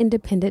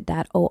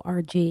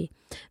newhavenindependent.org.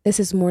 This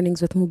is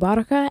Mornings with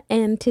Mubaraka,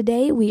 and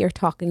today we are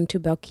talking to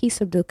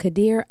Belkis Abdul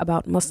Qadir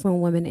about Muslim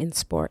women in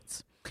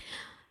sports.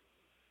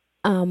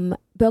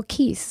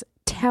 Belkis,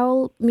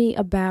 tell me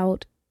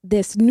about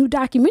this new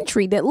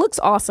documentary that looks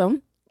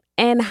awesome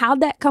and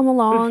how'd that come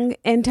along,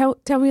 and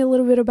tell me a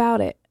little bit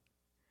about it.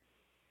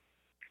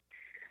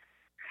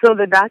 So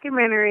the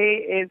documentary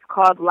is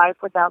called Life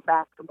Without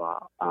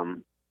Basketball.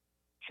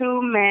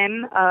 Two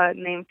men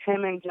named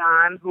Tim and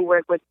John who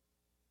work with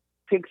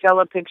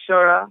Pixella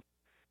Pictura,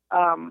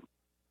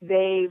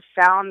 they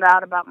found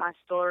out about my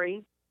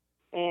story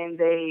and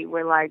they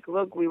were like,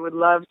 look, we would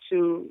love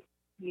to,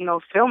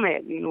 film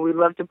it. We'd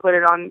love to put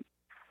it on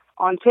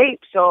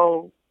tape.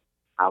 So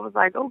I was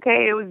like,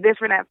 okay. It was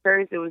different at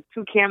first. It was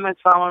two cameras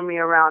following me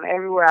around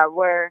everywhere I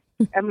was,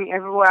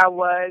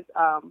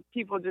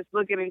 people just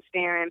looking and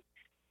staring.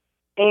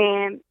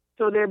 And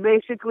so they're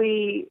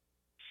basically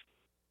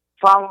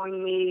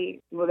following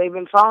me. Well, they've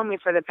been following me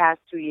for the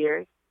past 2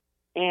 years.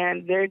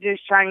 And they're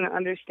just trying to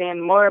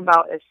understand more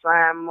about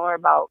Islam, more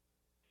about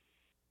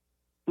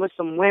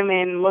Muslim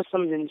women,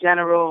 Muslims in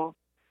general,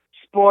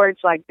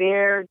 sports. Like,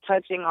 they're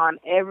touching on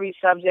every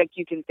subject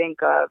you can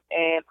think of.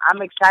 And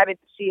I'm excited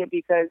to see it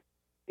because,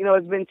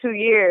 it's been 2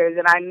 years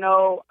and I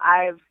know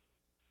I'm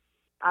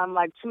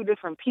like two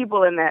different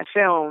people in that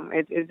film.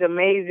 It's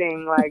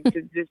amazing, like,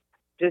 to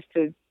just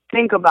to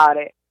think about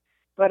it.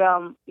 But,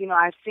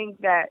 I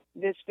think that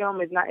this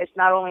film it's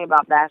not only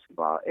about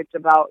basketball. It's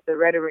about the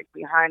rhetoric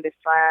behind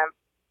Islam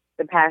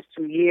the past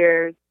 2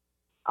 years,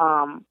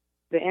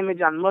 the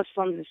image on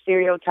Muslims, the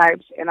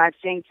stereotypes. And I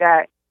think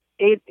that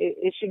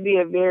it should be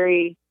a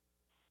very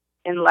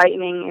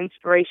enlightening,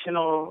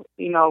 inspirational,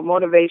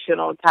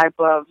 motivational type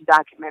of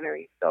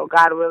documentary. So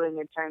God willing,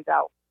 it turns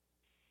out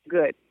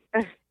good.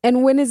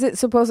 And when is it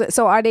supposed to,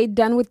 so are they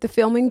done with the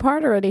filming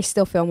part or are they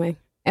still filming?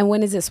 And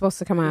when is it supposed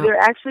to come out? They're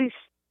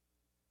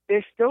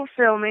still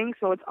filming,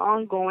 so it's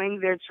ongoing.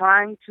 They're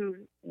trying to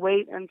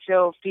wait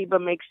until FIBA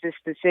makes this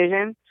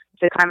decision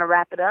to kind of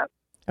wrap it up.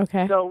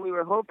 Okay. So we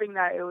were hoping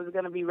that it was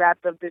going to be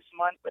wrapped up this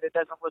month, but it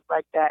doesn't look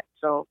like that.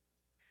 So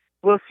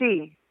we'll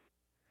see.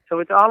 So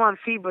it's all on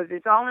FIBA's.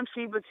 It's all in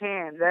FIBA's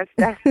hands. That's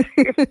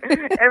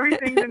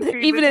everything's in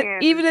FIBA's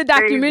hands. Even the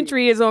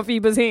documentary is on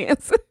FIBA's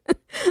hands.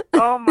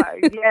 Oh my,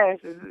 yes.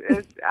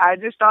 I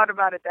just thought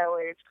about it that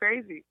way. It's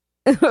crazy.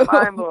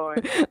 Mind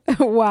blowing.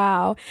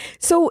 Wow.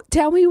 So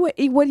tell me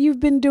what you've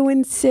been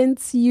doing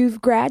since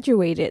you've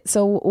graduated.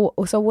 So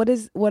what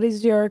is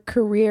your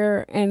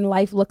career and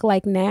life look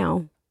like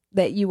now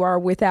that you are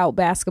without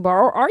basketball,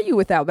 or are you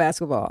without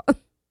basketball?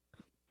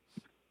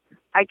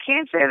 I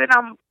can't say that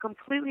I'm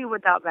completely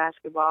without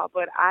basketball,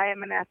 but I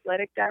am an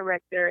athletic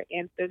director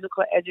and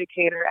physical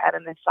educator at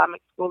an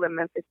Islamic school in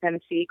Memphis,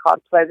 Tennessee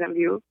called Pleasant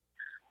View.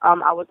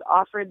 I was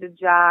offered the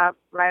job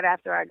right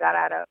after I got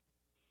out of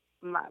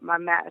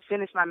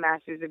finished my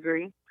master's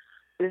degree.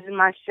 This is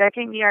my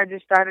second year. I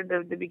just started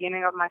the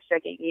beginning of my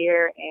second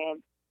year, and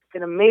it's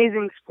an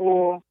amazing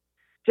school.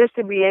 Just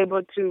to be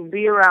able to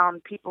be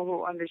around people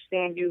who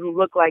understand you, who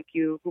look like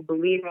you, who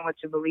believe in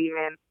what you believe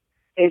in.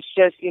 It's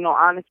just,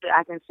 honestly,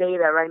 I can say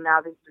that right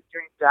now this is a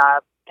dream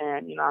job,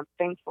 and, I'm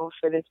thankful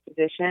for this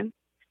position.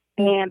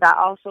 And I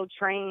also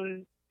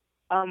train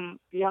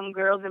young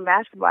girls in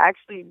basketball,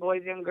 actually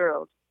boys and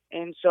girls.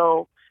 And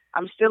so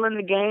I'm still in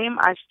the game.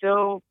 I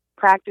still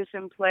practice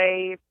and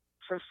play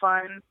for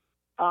fun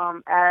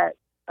at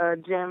a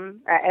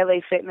gym at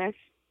LA Fitness.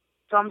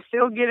 So I'm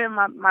still getting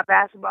my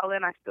basketball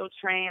in. I still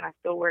train. I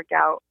still work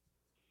out.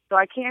 So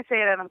I can't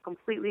say that I'm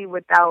completely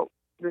without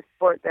the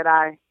sport that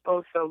I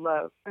also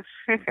love.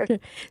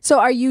 So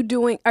are you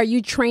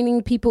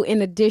training people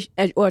in addition,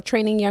 or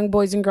training young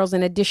boys and girls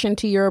in addition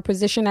to your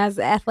position as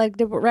the athletic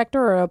director,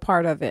 or a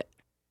part of it?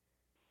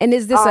 And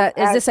is this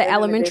an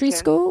elementary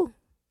school?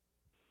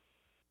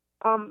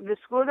 The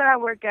school that I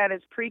work at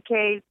is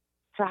pre-K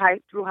to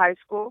through high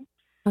school.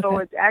 Okay. So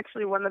it's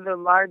actually one of the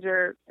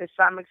larger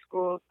Islamic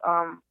schools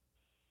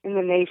in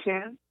the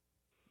nation.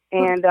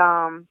 And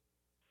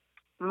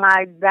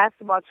my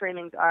basketball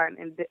trainings are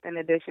in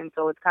addition,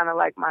 so it's kind of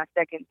like my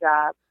second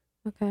job.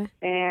 Okay.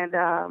 And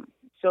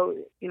so,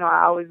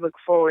 I always look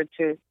forward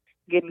to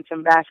getting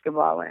some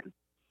basketball in.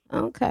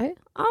 Okay,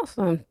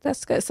 awesome.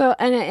 That's good. So,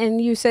 and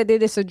you said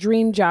that it's a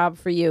dream job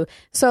for you.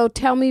 So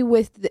tell me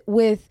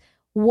with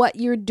what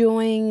you're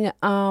doing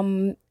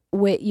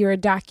with your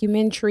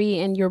documentary,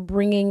 and you're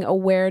bringing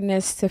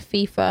awareness to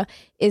FIFA,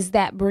 is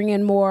that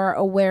bringing more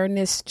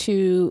awareness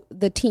to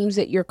the teams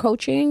that you're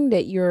coaching,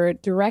 that you're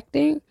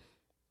directing?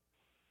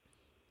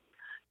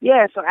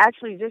 Yeah, so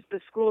actually just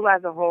the school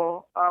as a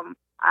whole.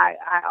 I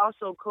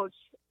also coached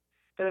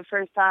for the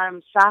first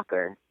time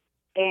soccer,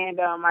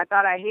 and I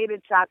thought I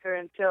hated soccer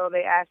until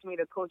they asked me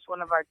to coach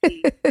one of our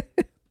teams.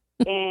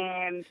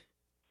 And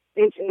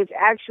it's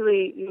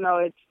actually,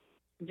 it's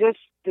just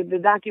the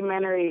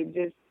documentary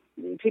just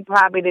people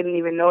probably didn't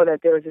even know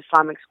that there was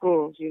Islamic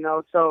schools, you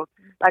know. So,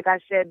 like I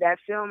said, that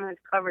film has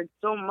covered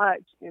so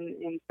much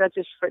in such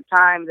a short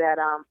time that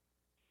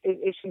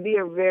it should be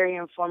very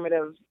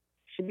informative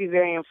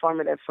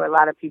for a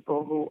lot of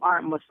people who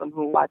aren't Muslim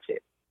who watch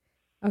it.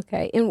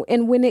 Okay,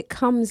 and when it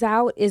comes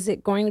out, is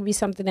it going to be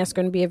something that's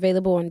going to be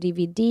available on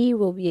DVD?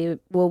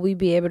 Will we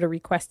be able to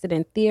request it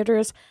in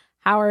theaters?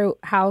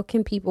 How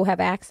can people have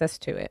access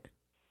to it?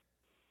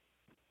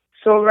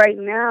 So right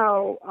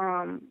now,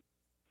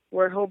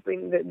 we're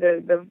hoping that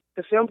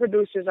the film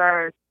producers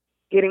are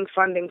getting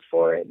funding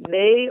for it.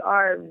 They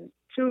are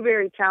two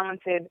very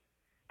talented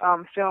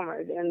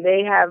filmers, and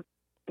they have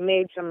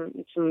made some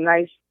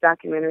nice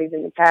documentaries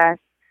in the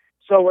past.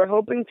 So we're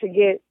hoping to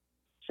get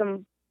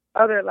some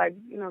other, like,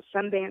 you know,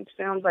 Sundance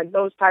films, like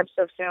those types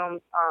of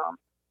films,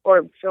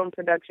 or film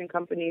production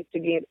companies to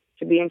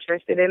be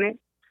interested in it.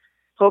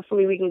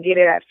 Hopefully we can get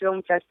it at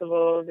film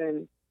festivals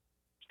and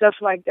stuff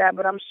like that,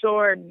 but I'm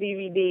sure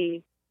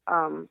DVD,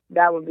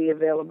 that would be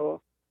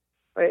available.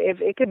 But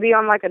if it could be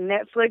on like a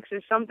Netflix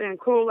or something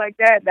cool like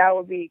that, that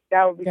would be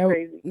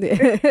crazy.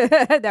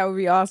 That would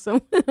be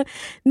awesome.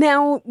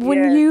 Now,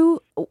 when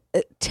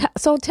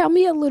so tell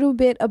me a little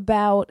bit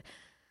about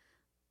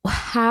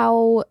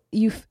how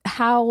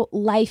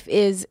life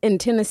is in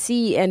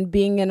Tennessee and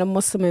being in a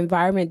Muslim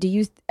environment. Do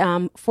you,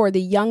 for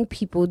the young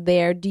people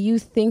there, do you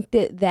think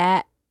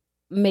that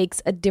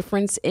makes a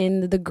difference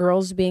in the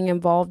girls being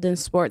involved in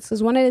sports?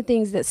 Because one of the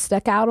things that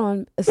stuck out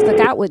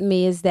with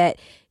me is that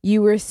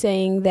you were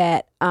saying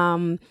that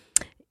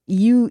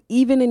you,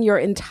 even in your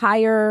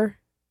entire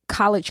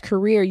college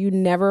career, you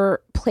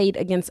never played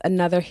against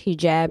another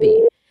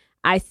hijabi.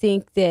 I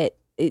think that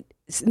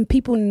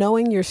people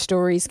knowing your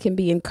stories can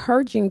be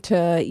encouraging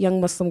to young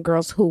Muslim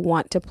girls who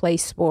want to play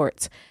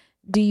sports.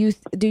 Do you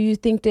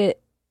think that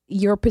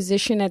your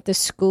position at the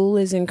school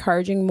is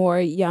encouraging more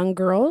young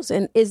girls?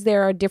 And is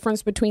there a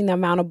difference between the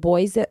amount of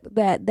boys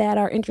that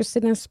are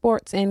interested in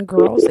sports and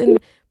girls, and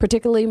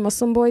particularly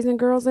Muslim boys and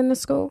girls in the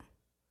school?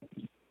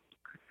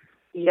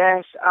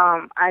 Yes,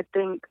 I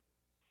think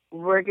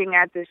working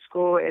at this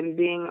school and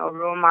being a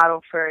role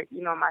model for,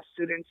 you know, my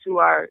students who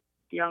are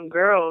young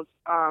girls,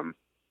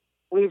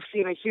 we've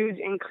seen a huge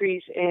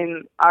increase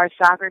in our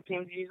soccer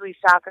teams. Usually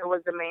soccer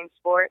was the main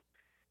sport.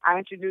 I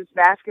introduced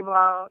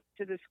basketball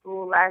to the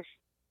school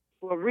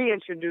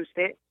reintroduced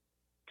it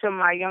to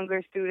my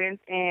younger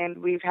students, and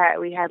we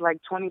had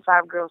like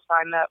 25 girls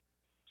sign up.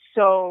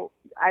 So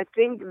I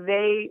think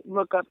they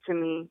look up to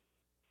me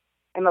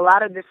in a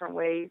lot of different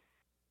ways.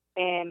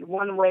 And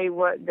one way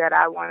that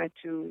I wanted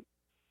to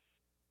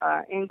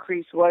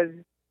increase was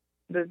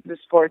the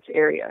sports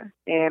area.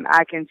 And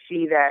I can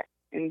see that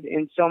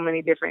in so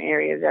many different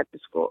areas at the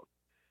school.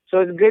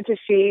 So it's good to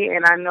see.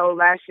 And I know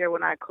last year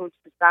when I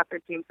coached the soccer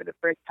team for the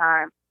first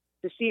time,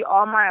 to see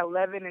all my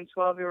 11 and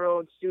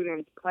 12-year-old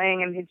students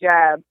playing in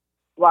hijab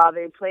while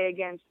they play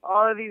against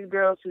all of these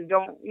girls who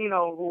don't, you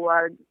know, who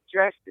are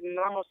dressed in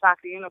normal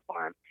soccer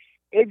uniform,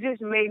 it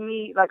just made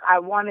me, like, I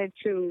wanted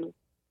to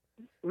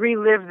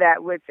relive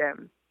that with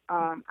them.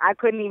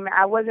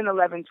 I wasn't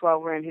 11,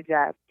 12 wearing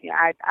hijab.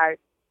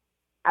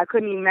 I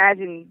couldn't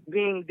imagine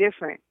being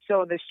different.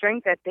 So the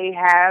strength that they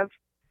have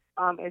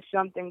is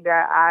something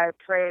that I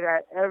pray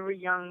that every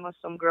young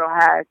Muslim girl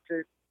has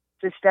to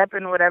step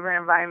in whatever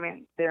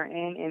environment they're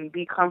in and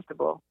be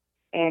comfortable.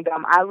 And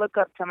I look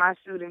up to my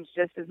students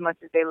just as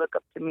much as they look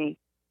up to me.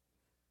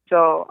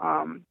 So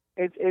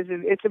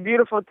it's a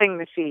beautiful thing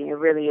to see. It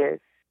really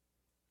is.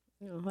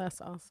 Oh, that's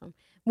awesome.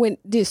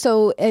 The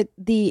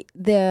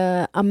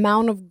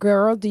amount of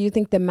girls, do you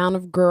think the amount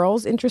of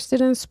girls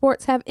interested in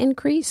sports have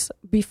increased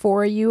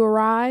before you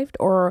arrived?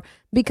 Or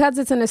because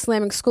it's an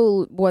Islamic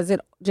school, was it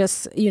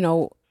just, you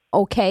know,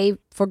 okay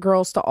for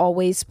girls to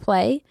always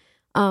play?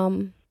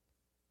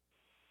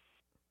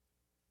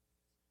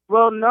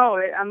 Well, no.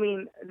 I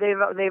mean,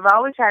 they've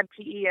always had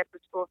PE at the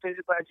school,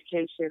 physical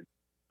education,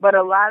 but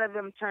a lot of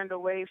them turned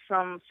away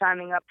from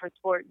signing up for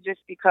sport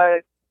just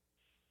because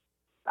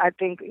I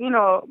think, you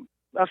know,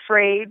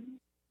 afraid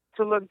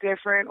to look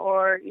different,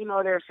 or, you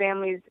know, their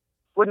families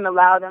wouldn't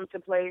allow them to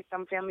play.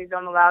 Some families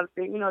don't allow,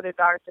 you know, their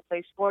daughters to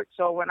play sports.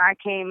 So when I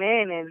came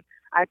in and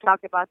I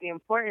talked about the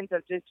importance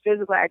of just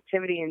physical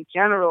activity in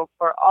general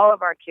for all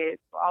of our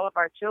kids, for all of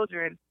our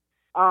children,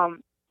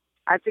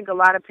 I think a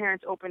lot of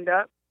parents opened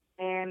up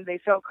and they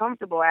felt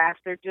comfortable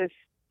after just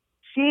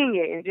seeing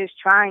it and just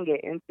trying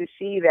it, and to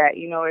see that,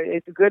 you know,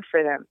 it's good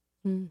for them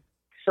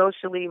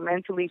socially,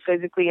 mentally,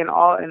 physically, and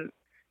all in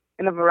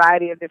a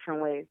variety of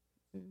different ways.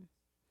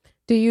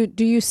 Do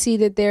you see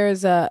that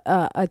there's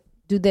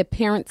do the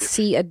parents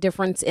see a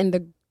difference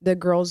in the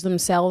girls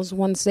themselves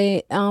once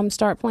they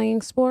start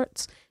playing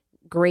sports?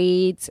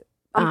 Grades?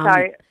 I'm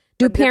sorry.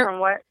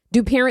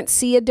 Do parents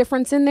see a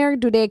difference in there?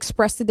 Do they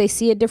express that they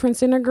see a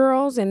difference in their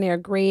girls and their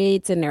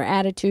grades and their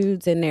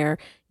attitudes and their,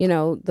 you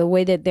know, the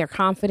way that their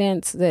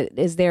confidence that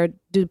is there?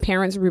 Do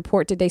parents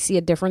report that they see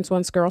a difference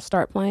once girls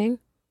start playing?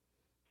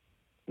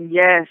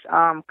 Yes,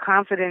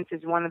 confidence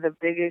is one of the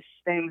biggest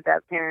things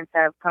that parents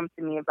have come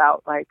to me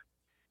about. Like,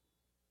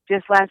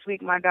 just last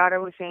week, my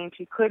daughter was saying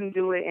she couldn't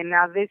do it, and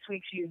now this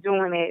week she's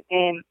doing it.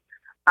 And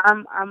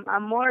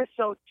I'm more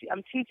so,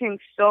 I'm teaching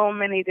so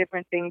many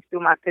different things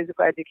through my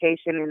physical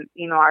education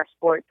and, our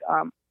sports.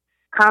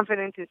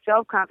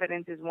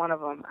 Self-confidence is one of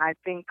them. I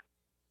think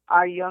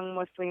our young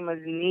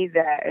Muslims need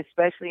that,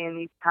 especially in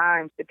these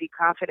times, to be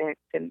confident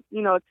and,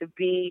 to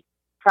be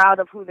proud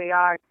of who they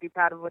are, to be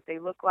proud of what they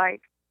look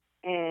like.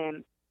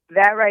 And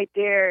that right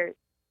there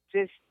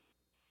just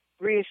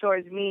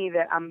reassures me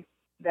that I'm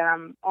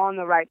on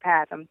the right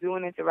path. I'm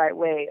doing it the right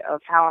way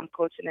of how I'm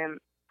coaching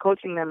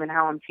them and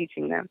how I'm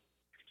teaching them.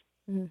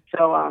 Mm-hmm.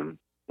 So,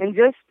 and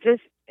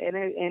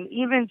and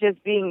even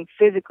just being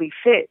physically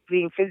fit,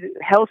 being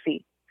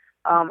healthy.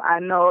 I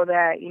know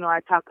that,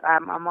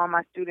 I'm on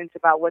my students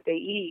about what they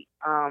eat,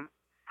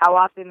 how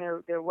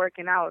often they're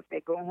working out, if they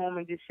go home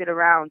and just sit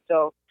around.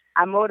 So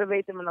I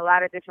motivate them in a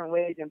lot of different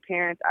ways, and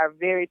parents are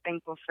very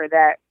thankful for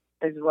that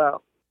as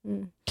well.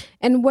 Mm.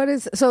 And what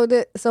is, so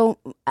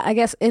I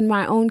guess in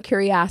my own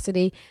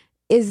curiosity,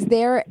 is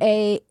there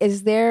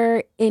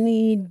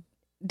any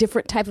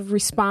different type of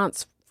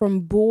response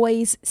from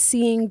boys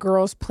seeing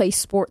girls play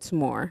sports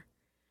more?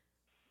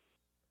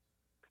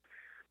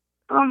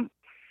 From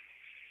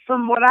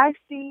what I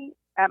see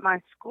at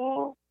my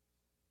school,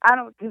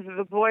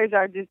 the boys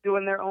are just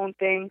doing their own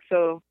thing.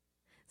 So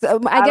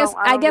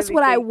I guess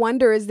what I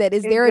wonder is that,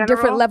 is there a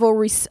different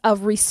level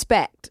of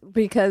respect,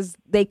 because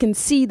they can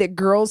see that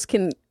girls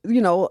can,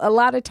 a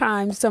lot of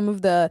times some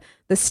of the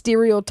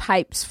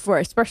stereotypes for,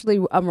 especially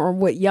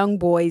with young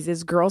boys,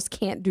 is girls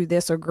can't do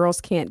this or girls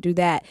can't do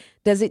that.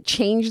 Does it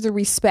change the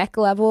respect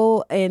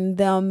level in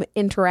them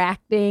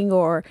interacting,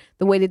 or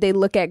the way that they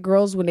look at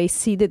girls when they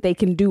see that they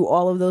can do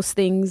all of those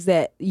things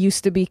that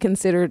used to be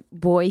considered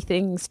boy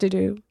things to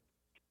do?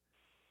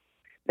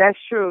 That's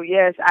true.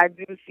 Yes, I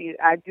do see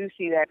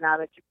that now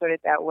that you put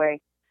it that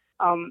way.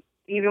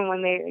 Even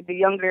when the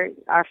younger,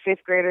 our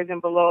fifth graders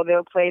and below,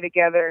 they'll play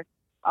together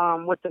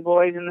with the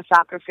boys in the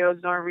soccer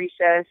fields during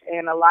recess,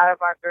 and a lot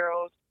of our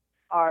girls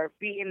are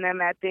beating them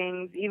at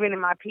things. Even in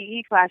my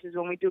PE classes,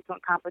 when we do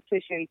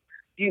competitions,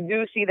 you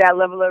do see that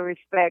level of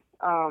respect.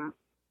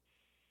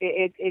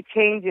 It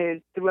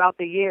changes throughout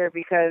the year,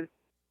 because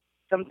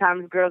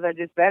sometimes girls are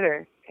just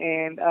better.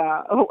 And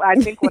I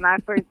think when I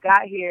first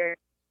got here,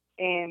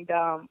 and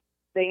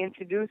they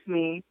introduced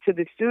me to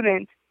the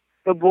students,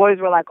 the boys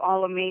were like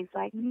all amazed,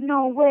 like,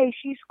 no way,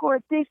 she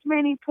scored this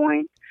many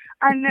points.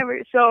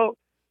 So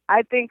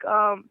I think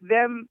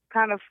them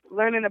kind of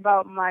learning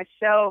about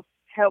myself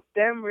helped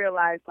them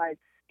realize, like,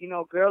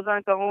 girls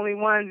aren't the only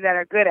ones that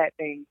are good at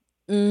things.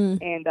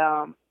 And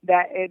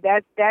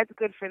that's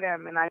good for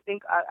them. And I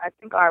think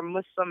our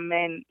Muslim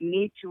men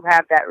need to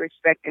have that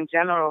respect in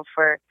general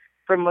for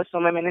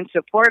Muslim women and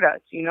support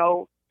us.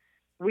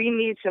 We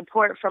need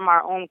support from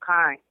our own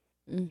kind.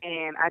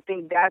 And I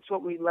think that's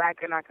what we lack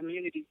in our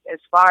communities as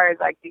far as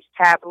like these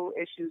taboo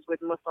issues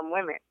with Muslim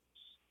women.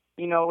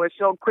 We're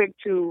so quick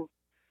to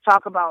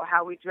talk about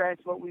how we dress,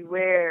 what we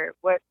wear,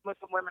 what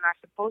Muslim women are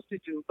supposed to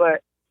do.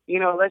 But,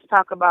 let's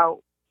talk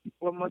about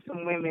what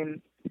Muslim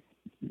women,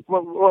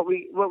 what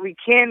we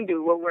can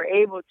do, what we're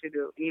able to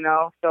do,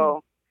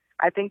 So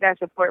I think that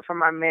support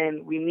from our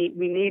men, we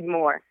need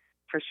more,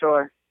 for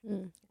sure.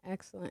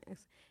 Excellent.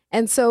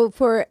 And so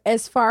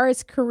as far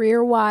as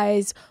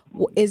career-wise,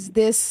 is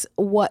this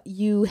what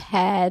you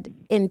had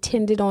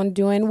intended on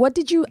doing? What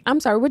did you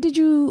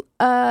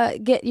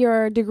get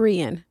your degree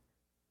in?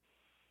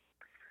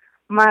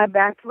 My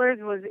bachelor's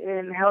was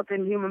in health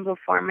and human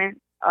performance,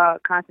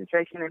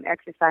 concentration in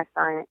exercise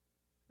science.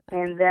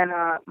 And then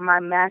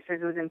my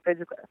master's was in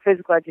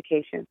physical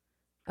education.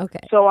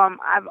 Okay. So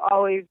I've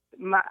always,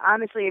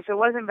 honestly, if it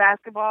wasn't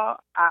basketball,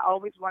 I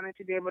always wanted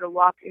to be able to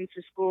walk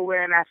into school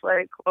wearing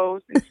athletic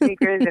clothes and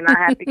sneakers, and I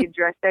have to get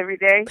dressed every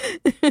day.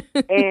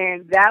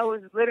 And that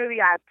was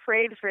literally, I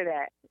prayed for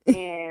that.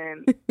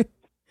 And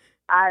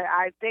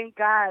I thank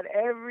God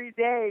every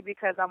day,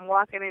 because I'm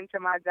walking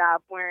into my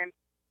job wearing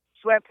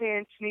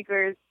sweatpants,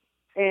 sneakers,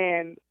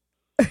 and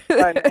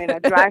a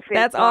dry fit.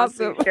 That's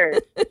awesome.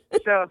 Shirt.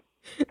 So.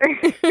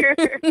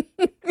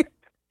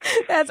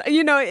 That's,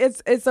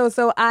 it's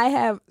so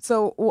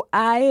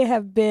I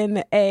have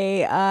been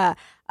a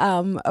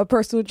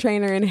personal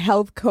trainer and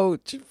health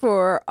coach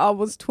for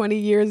almost 20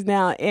 years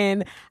now,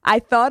 and I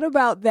thought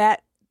about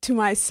that to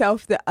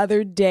myself the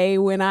other day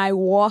when I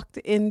walked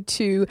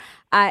into,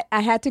 I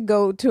had to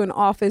go to an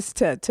office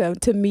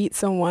to meet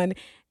someone.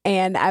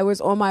 And I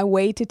was on my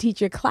way to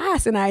teach a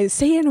class, and I was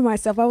saying to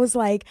myself, I was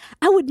like,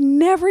 I would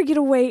never get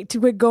away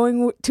with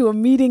going to a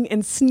meeting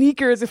in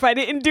sneakers if I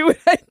didn't do what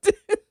I did.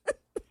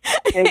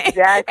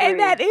 Exactly. And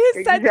that is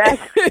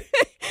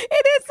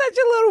it is such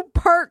a little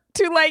perk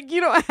to, like,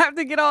 you don't have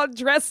to get all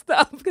dressed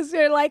up, because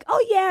they're like,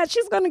 oh yeah,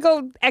 she's going to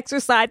go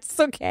exercise. It's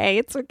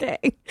okay.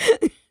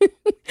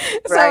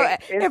 So right.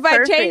 If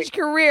I change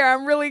career,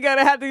 I'm really going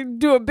to have to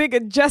do a big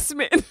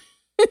adjustment.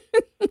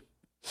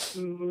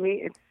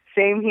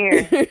 Same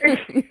here.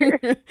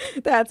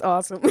 That's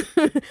awesome.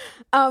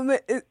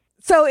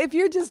 So if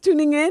you're just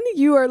tuning in,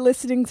 you are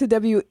listening to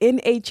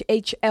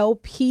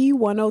WNHHLP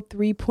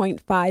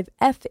 103.5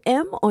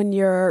 FM on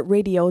your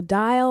radio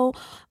dial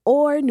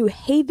or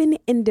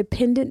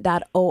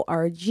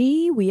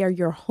newhavenindependent.org. We are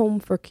your home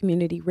for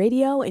community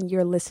radio, and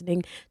you're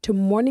listening to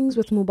Mornings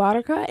with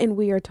Mubaraka, and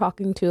we are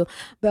talking to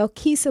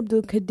Belkis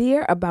Abdul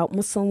Qadir about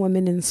Muslim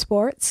women in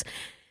sports.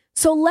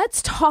 So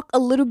let's talk a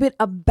little bit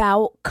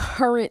about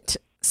current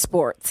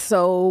sports.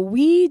 So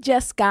we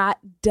just got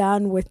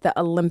done with the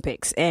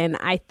Olympics, and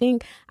I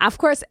think, of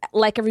course,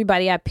 like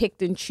everybody, I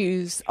picked and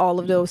choose all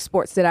of those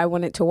sports that I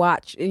wanted to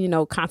watch,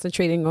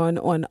 concentrating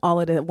on all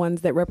of the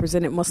ones that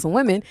represented Muslim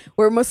women,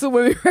 where Muslim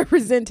women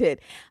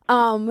represented.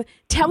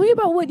 Tell me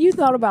about what you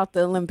thought about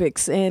the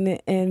Olympics,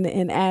 and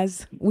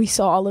as we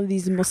saw all of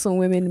these Muslim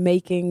women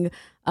making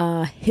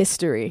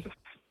history.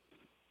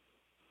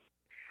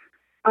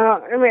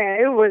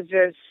 It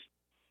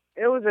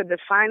was a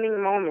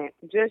defining moment.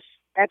 Just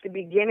at the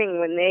beginning,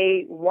 when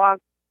they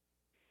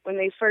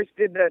first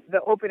did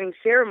the opening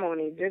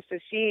ceremony, just to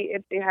see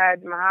if they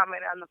had Muhammad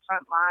on the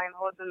front line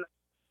holding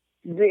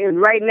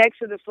right next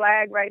to the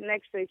flag, right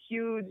next to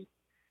huge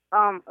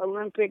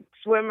Olympic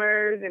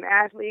swimmers and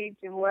athletes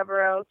and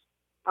whoever else.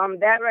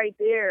 That right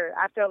there,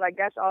 I felt like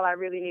that's all I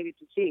really needed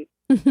to see.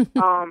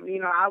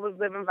 I was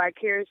living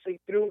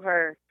vicariously through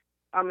her.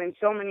 In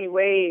so many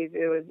ways.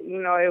 It was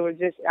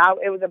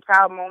a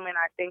proud moment,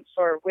 I think,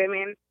 for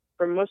women,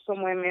 for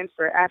Muslim women,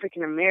 for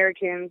African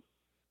Americans,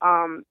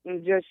 and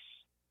just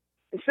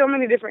in so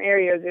many different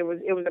areas. It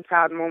was a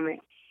proud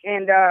moment.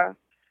 And I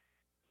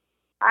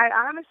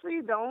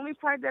honestly, the only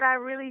part that I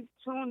really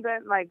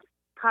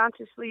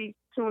consciously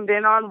tuned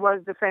in on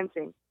was the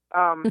fencing.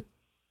 I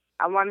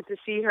wanted to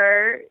see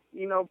her,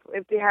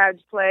 if they had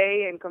to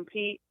play and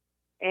compete.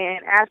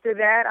 And after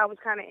that, I was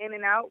kind of in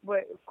and out.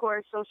 But, of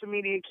course, social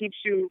media keeps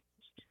you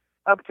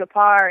up to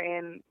par.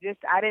 And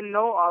I didn't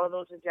know all of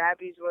those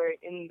hijabis were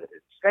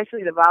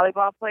especially the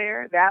volleyball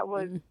player. That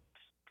was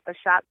a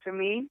shock to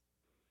me.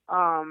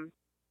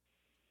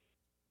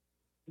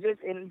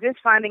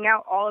 Just finding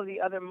out all of the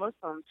other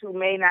Muslims who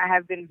may not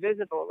have been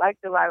visible, like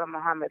Dalilah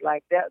Muhammad,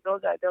 like that.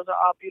 Those are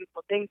all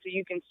beautiful things. So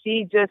you can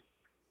see just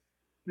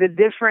the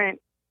different.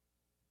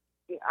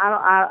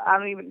 I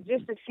don't even,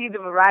 just to see the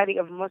variety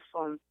of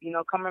Muslims,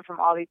 coming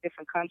from all these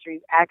different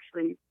countries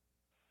actually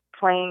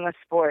playing a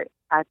sport.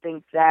 I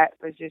think that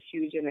was just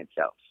huge in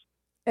itself.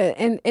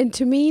 And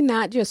to me,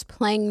 not just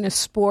playing the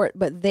sport,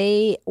 but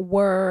they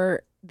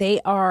are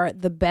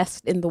the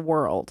best in the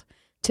world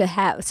to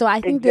have. So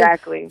I think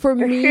exactly.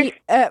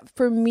 That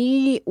for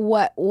me,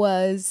 what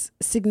was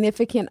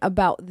significant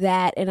about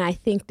that, and I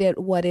think that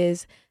what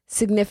is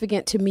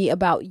significant to me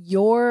about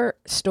your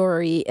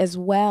story as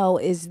well,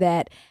 is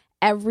that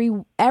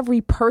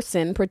every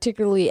person,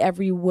 particularly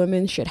every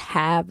woman, should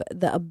have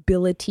the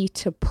ability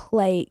to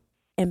play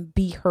and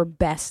be her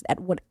best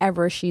at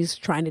whatever she's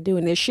trying to do.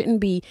 And there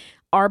shouldn't be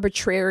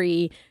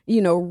arbitrary,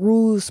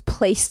 rules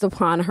placed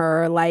upon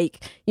her,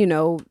 like,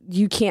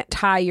 you can't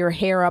tie your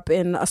hair up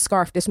in a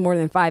scarf that's more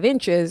than 5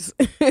 inches,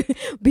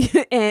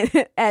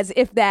 and as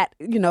if that,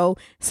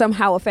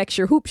 somehow affects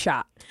your hoop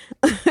shot.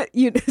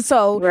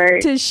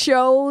 Right. To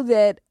show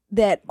that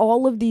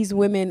all of these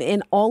women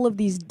in all of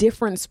these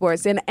different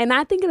sports, and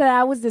I think that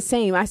I was the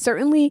same. I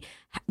certainly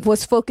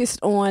was focused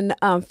on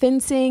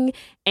fencing,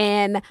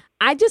 and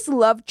I just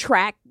love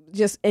track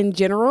just in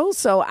general.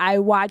 So I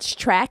watched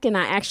track, and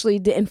I actually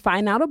didn't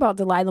find out about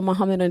Dalilah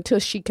Muhammad until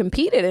she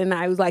competed, and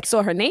I was like,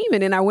 saw her name,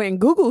 and then I went and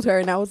Googled her,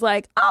 and I was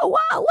like, oh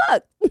wow,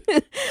 look,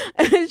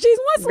 she's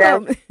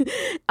Muslim.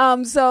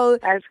 So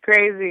that's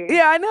crazy.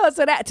 Yeah, I know.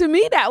 So that, to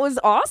me, that was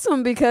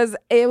awesome, because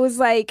it was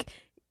like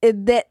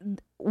that.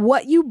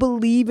 What you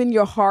believe in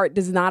your heart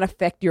does not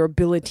affect your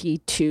ability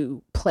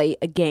to play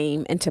a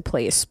game and to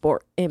play a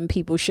sport, and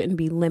people shouldn't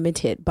be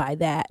limited by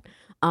that.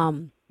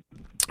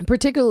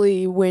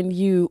 Particularly when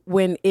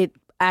it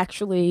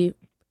actually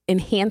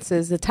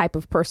enhances the type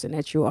of person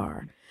that you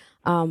are.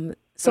 So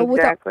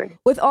exactly.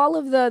 with all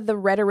of the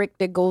rhetoric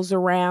that goes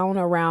around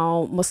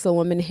Muslim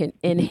women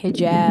in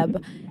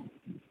hijab,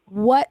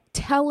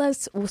 tell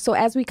us, so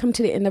as we come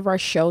to the end of our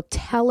show,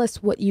 tell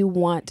us what you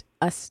want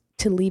us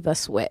to leave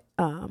us with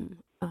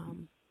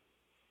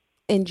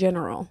in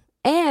general.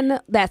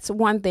 And that's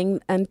one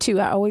thing. And two,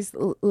 I always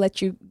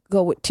let you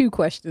go with 2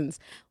 questions.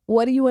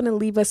 What do you want to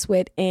leave us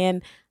with?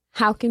 And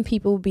how can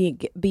people be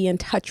in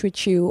touch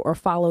with you or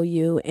follow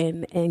you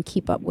and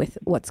keep up with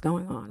what's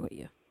going on with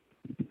you?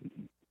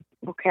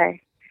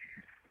 Okay.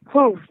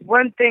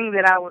 One thing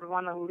that I would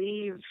want to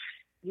leave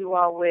you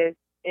all with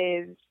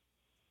is,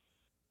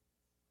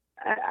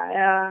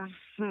 how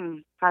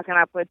can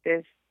I put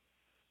this?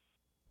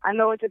 I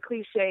know it's a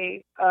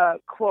cliche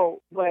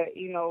quote, but,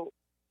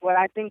 what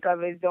I think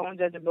of is don't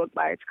judge a book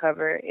by its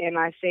cover. And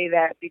I say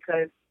that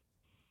because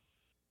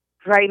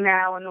right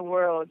now in the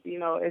world,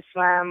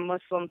 Islam,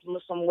 Muslims,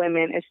 Muslim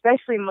women,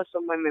 especially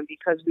Muslim women,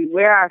 because we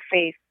wear our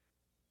faith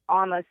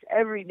on us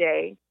every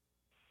day,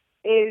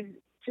 is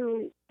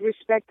to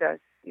respect us,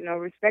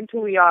 respect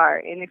who we are.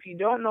 And if you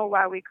don't know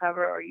why we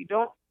cover, or you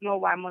don't know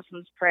why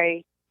Muslims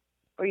pray,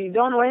 or you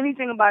don't know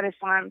anything about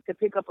Islam to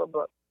pick up a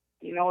book.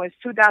 You know, it's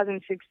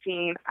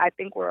 2016. I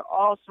think we're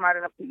all smart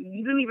enough.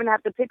 You don't even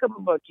have to pick up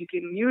a book. You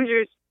can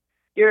use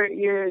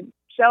your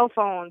cell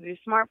phones, your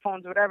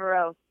smartphones, whatever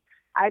else.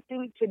 I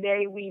think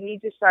today we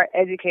need to start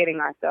educating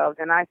ourselves,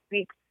 and I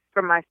speak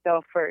for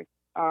myself first,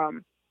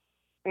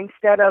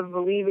 instead of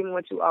believing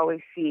what you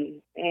always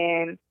see.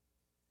 And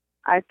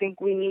I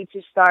think we need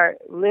to start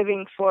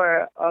living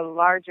for a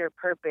larger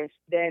purpose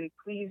than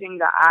pleasing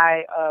the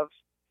eye of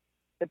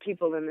the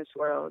people in this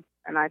world.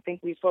 And I think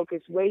we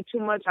focus way too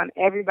much on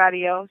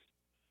everybody else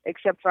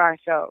except for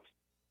ourselves.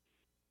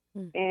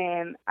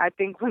 And I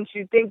think once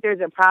you think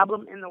there's a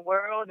problem in the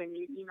world and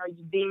you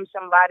deem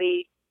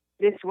somebody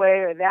this way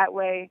or that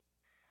way,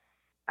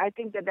 I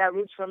think that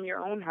roots from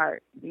your own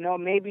heart. You know,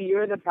 maybe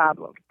you're the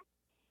problem.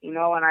 You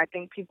know, and I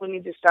think people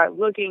need to start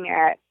looking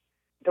at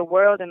the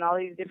world and all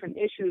these different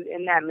issues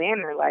in that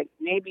manner. Like,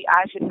 maybe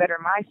I should better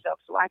myself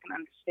so I can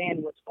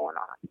understand what's going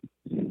on.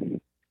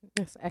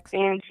 That's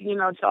excellent. And, you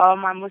know, to all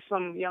my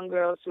Muslim young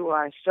girls who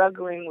are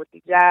struggling with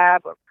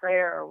hijab or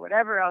prayer or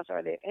whatever else,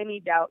 are there any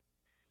doubt?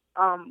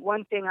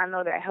 One thing I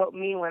know that helped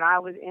me when I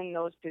was in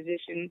those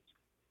positions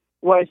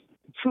was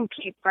to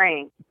keep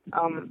praying.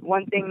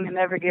 One thing to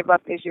never give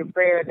up is your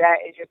prayer. That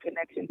is your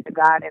connection to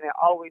God, and it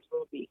always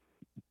will be.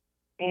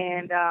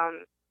 And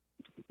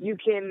you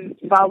can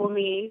follow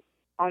me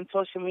on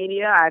social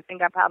media. I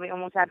think I probably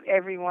almost have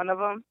every one of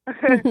them.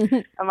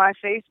 My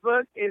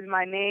Facebook is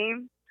my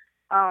name.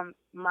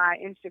 My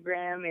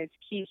Instagram is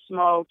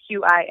Kismo,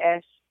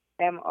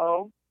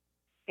 Qismo.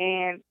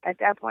 And at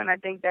that point, I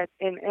think that's,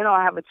 and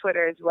I have a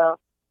Twitter as well.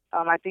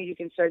 I think you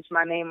can search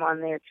my name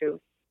on there too.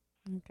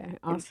 Okay,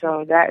 awesome. And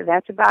so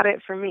that's about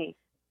it for me.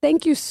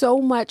 Thank you so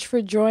much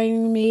for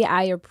joining me.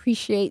 I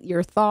appreciate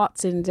your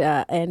thoughts and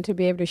to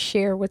be able to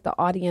share with the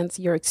audience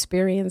your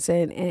experience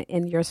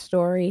and your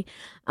story.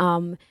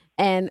 And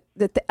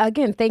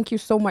again, thank you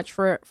so much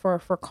for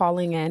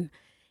calling in.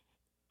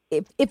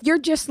 If you're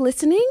just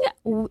listening,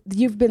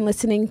 you've been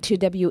listening to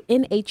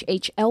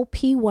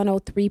WNHHLP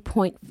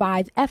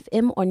 103.5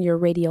 FM on your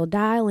radio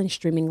dial and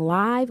streaming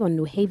live on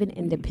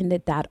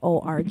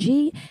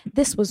newhavenindependent.org.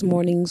 This was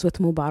Mornings with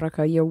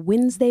Mubaraka, your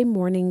Wednesday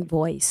morning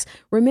voice.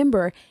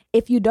 Remember,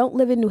 if you don't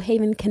live in New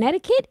Haven,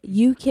 Connecticut,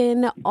 you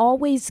can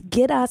always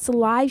get us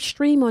live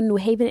stream on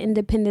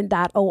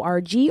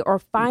newhavenindependent.org or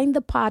find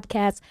the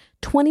podcast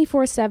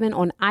 24/7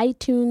 on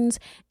iTunes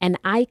and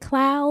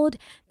iCloud.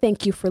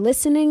 Thank you for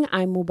listening.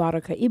 I'm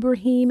Mubaraka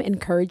Ibrahim,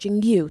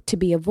 encouraging you to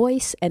be a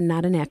voice and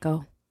not an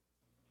echo.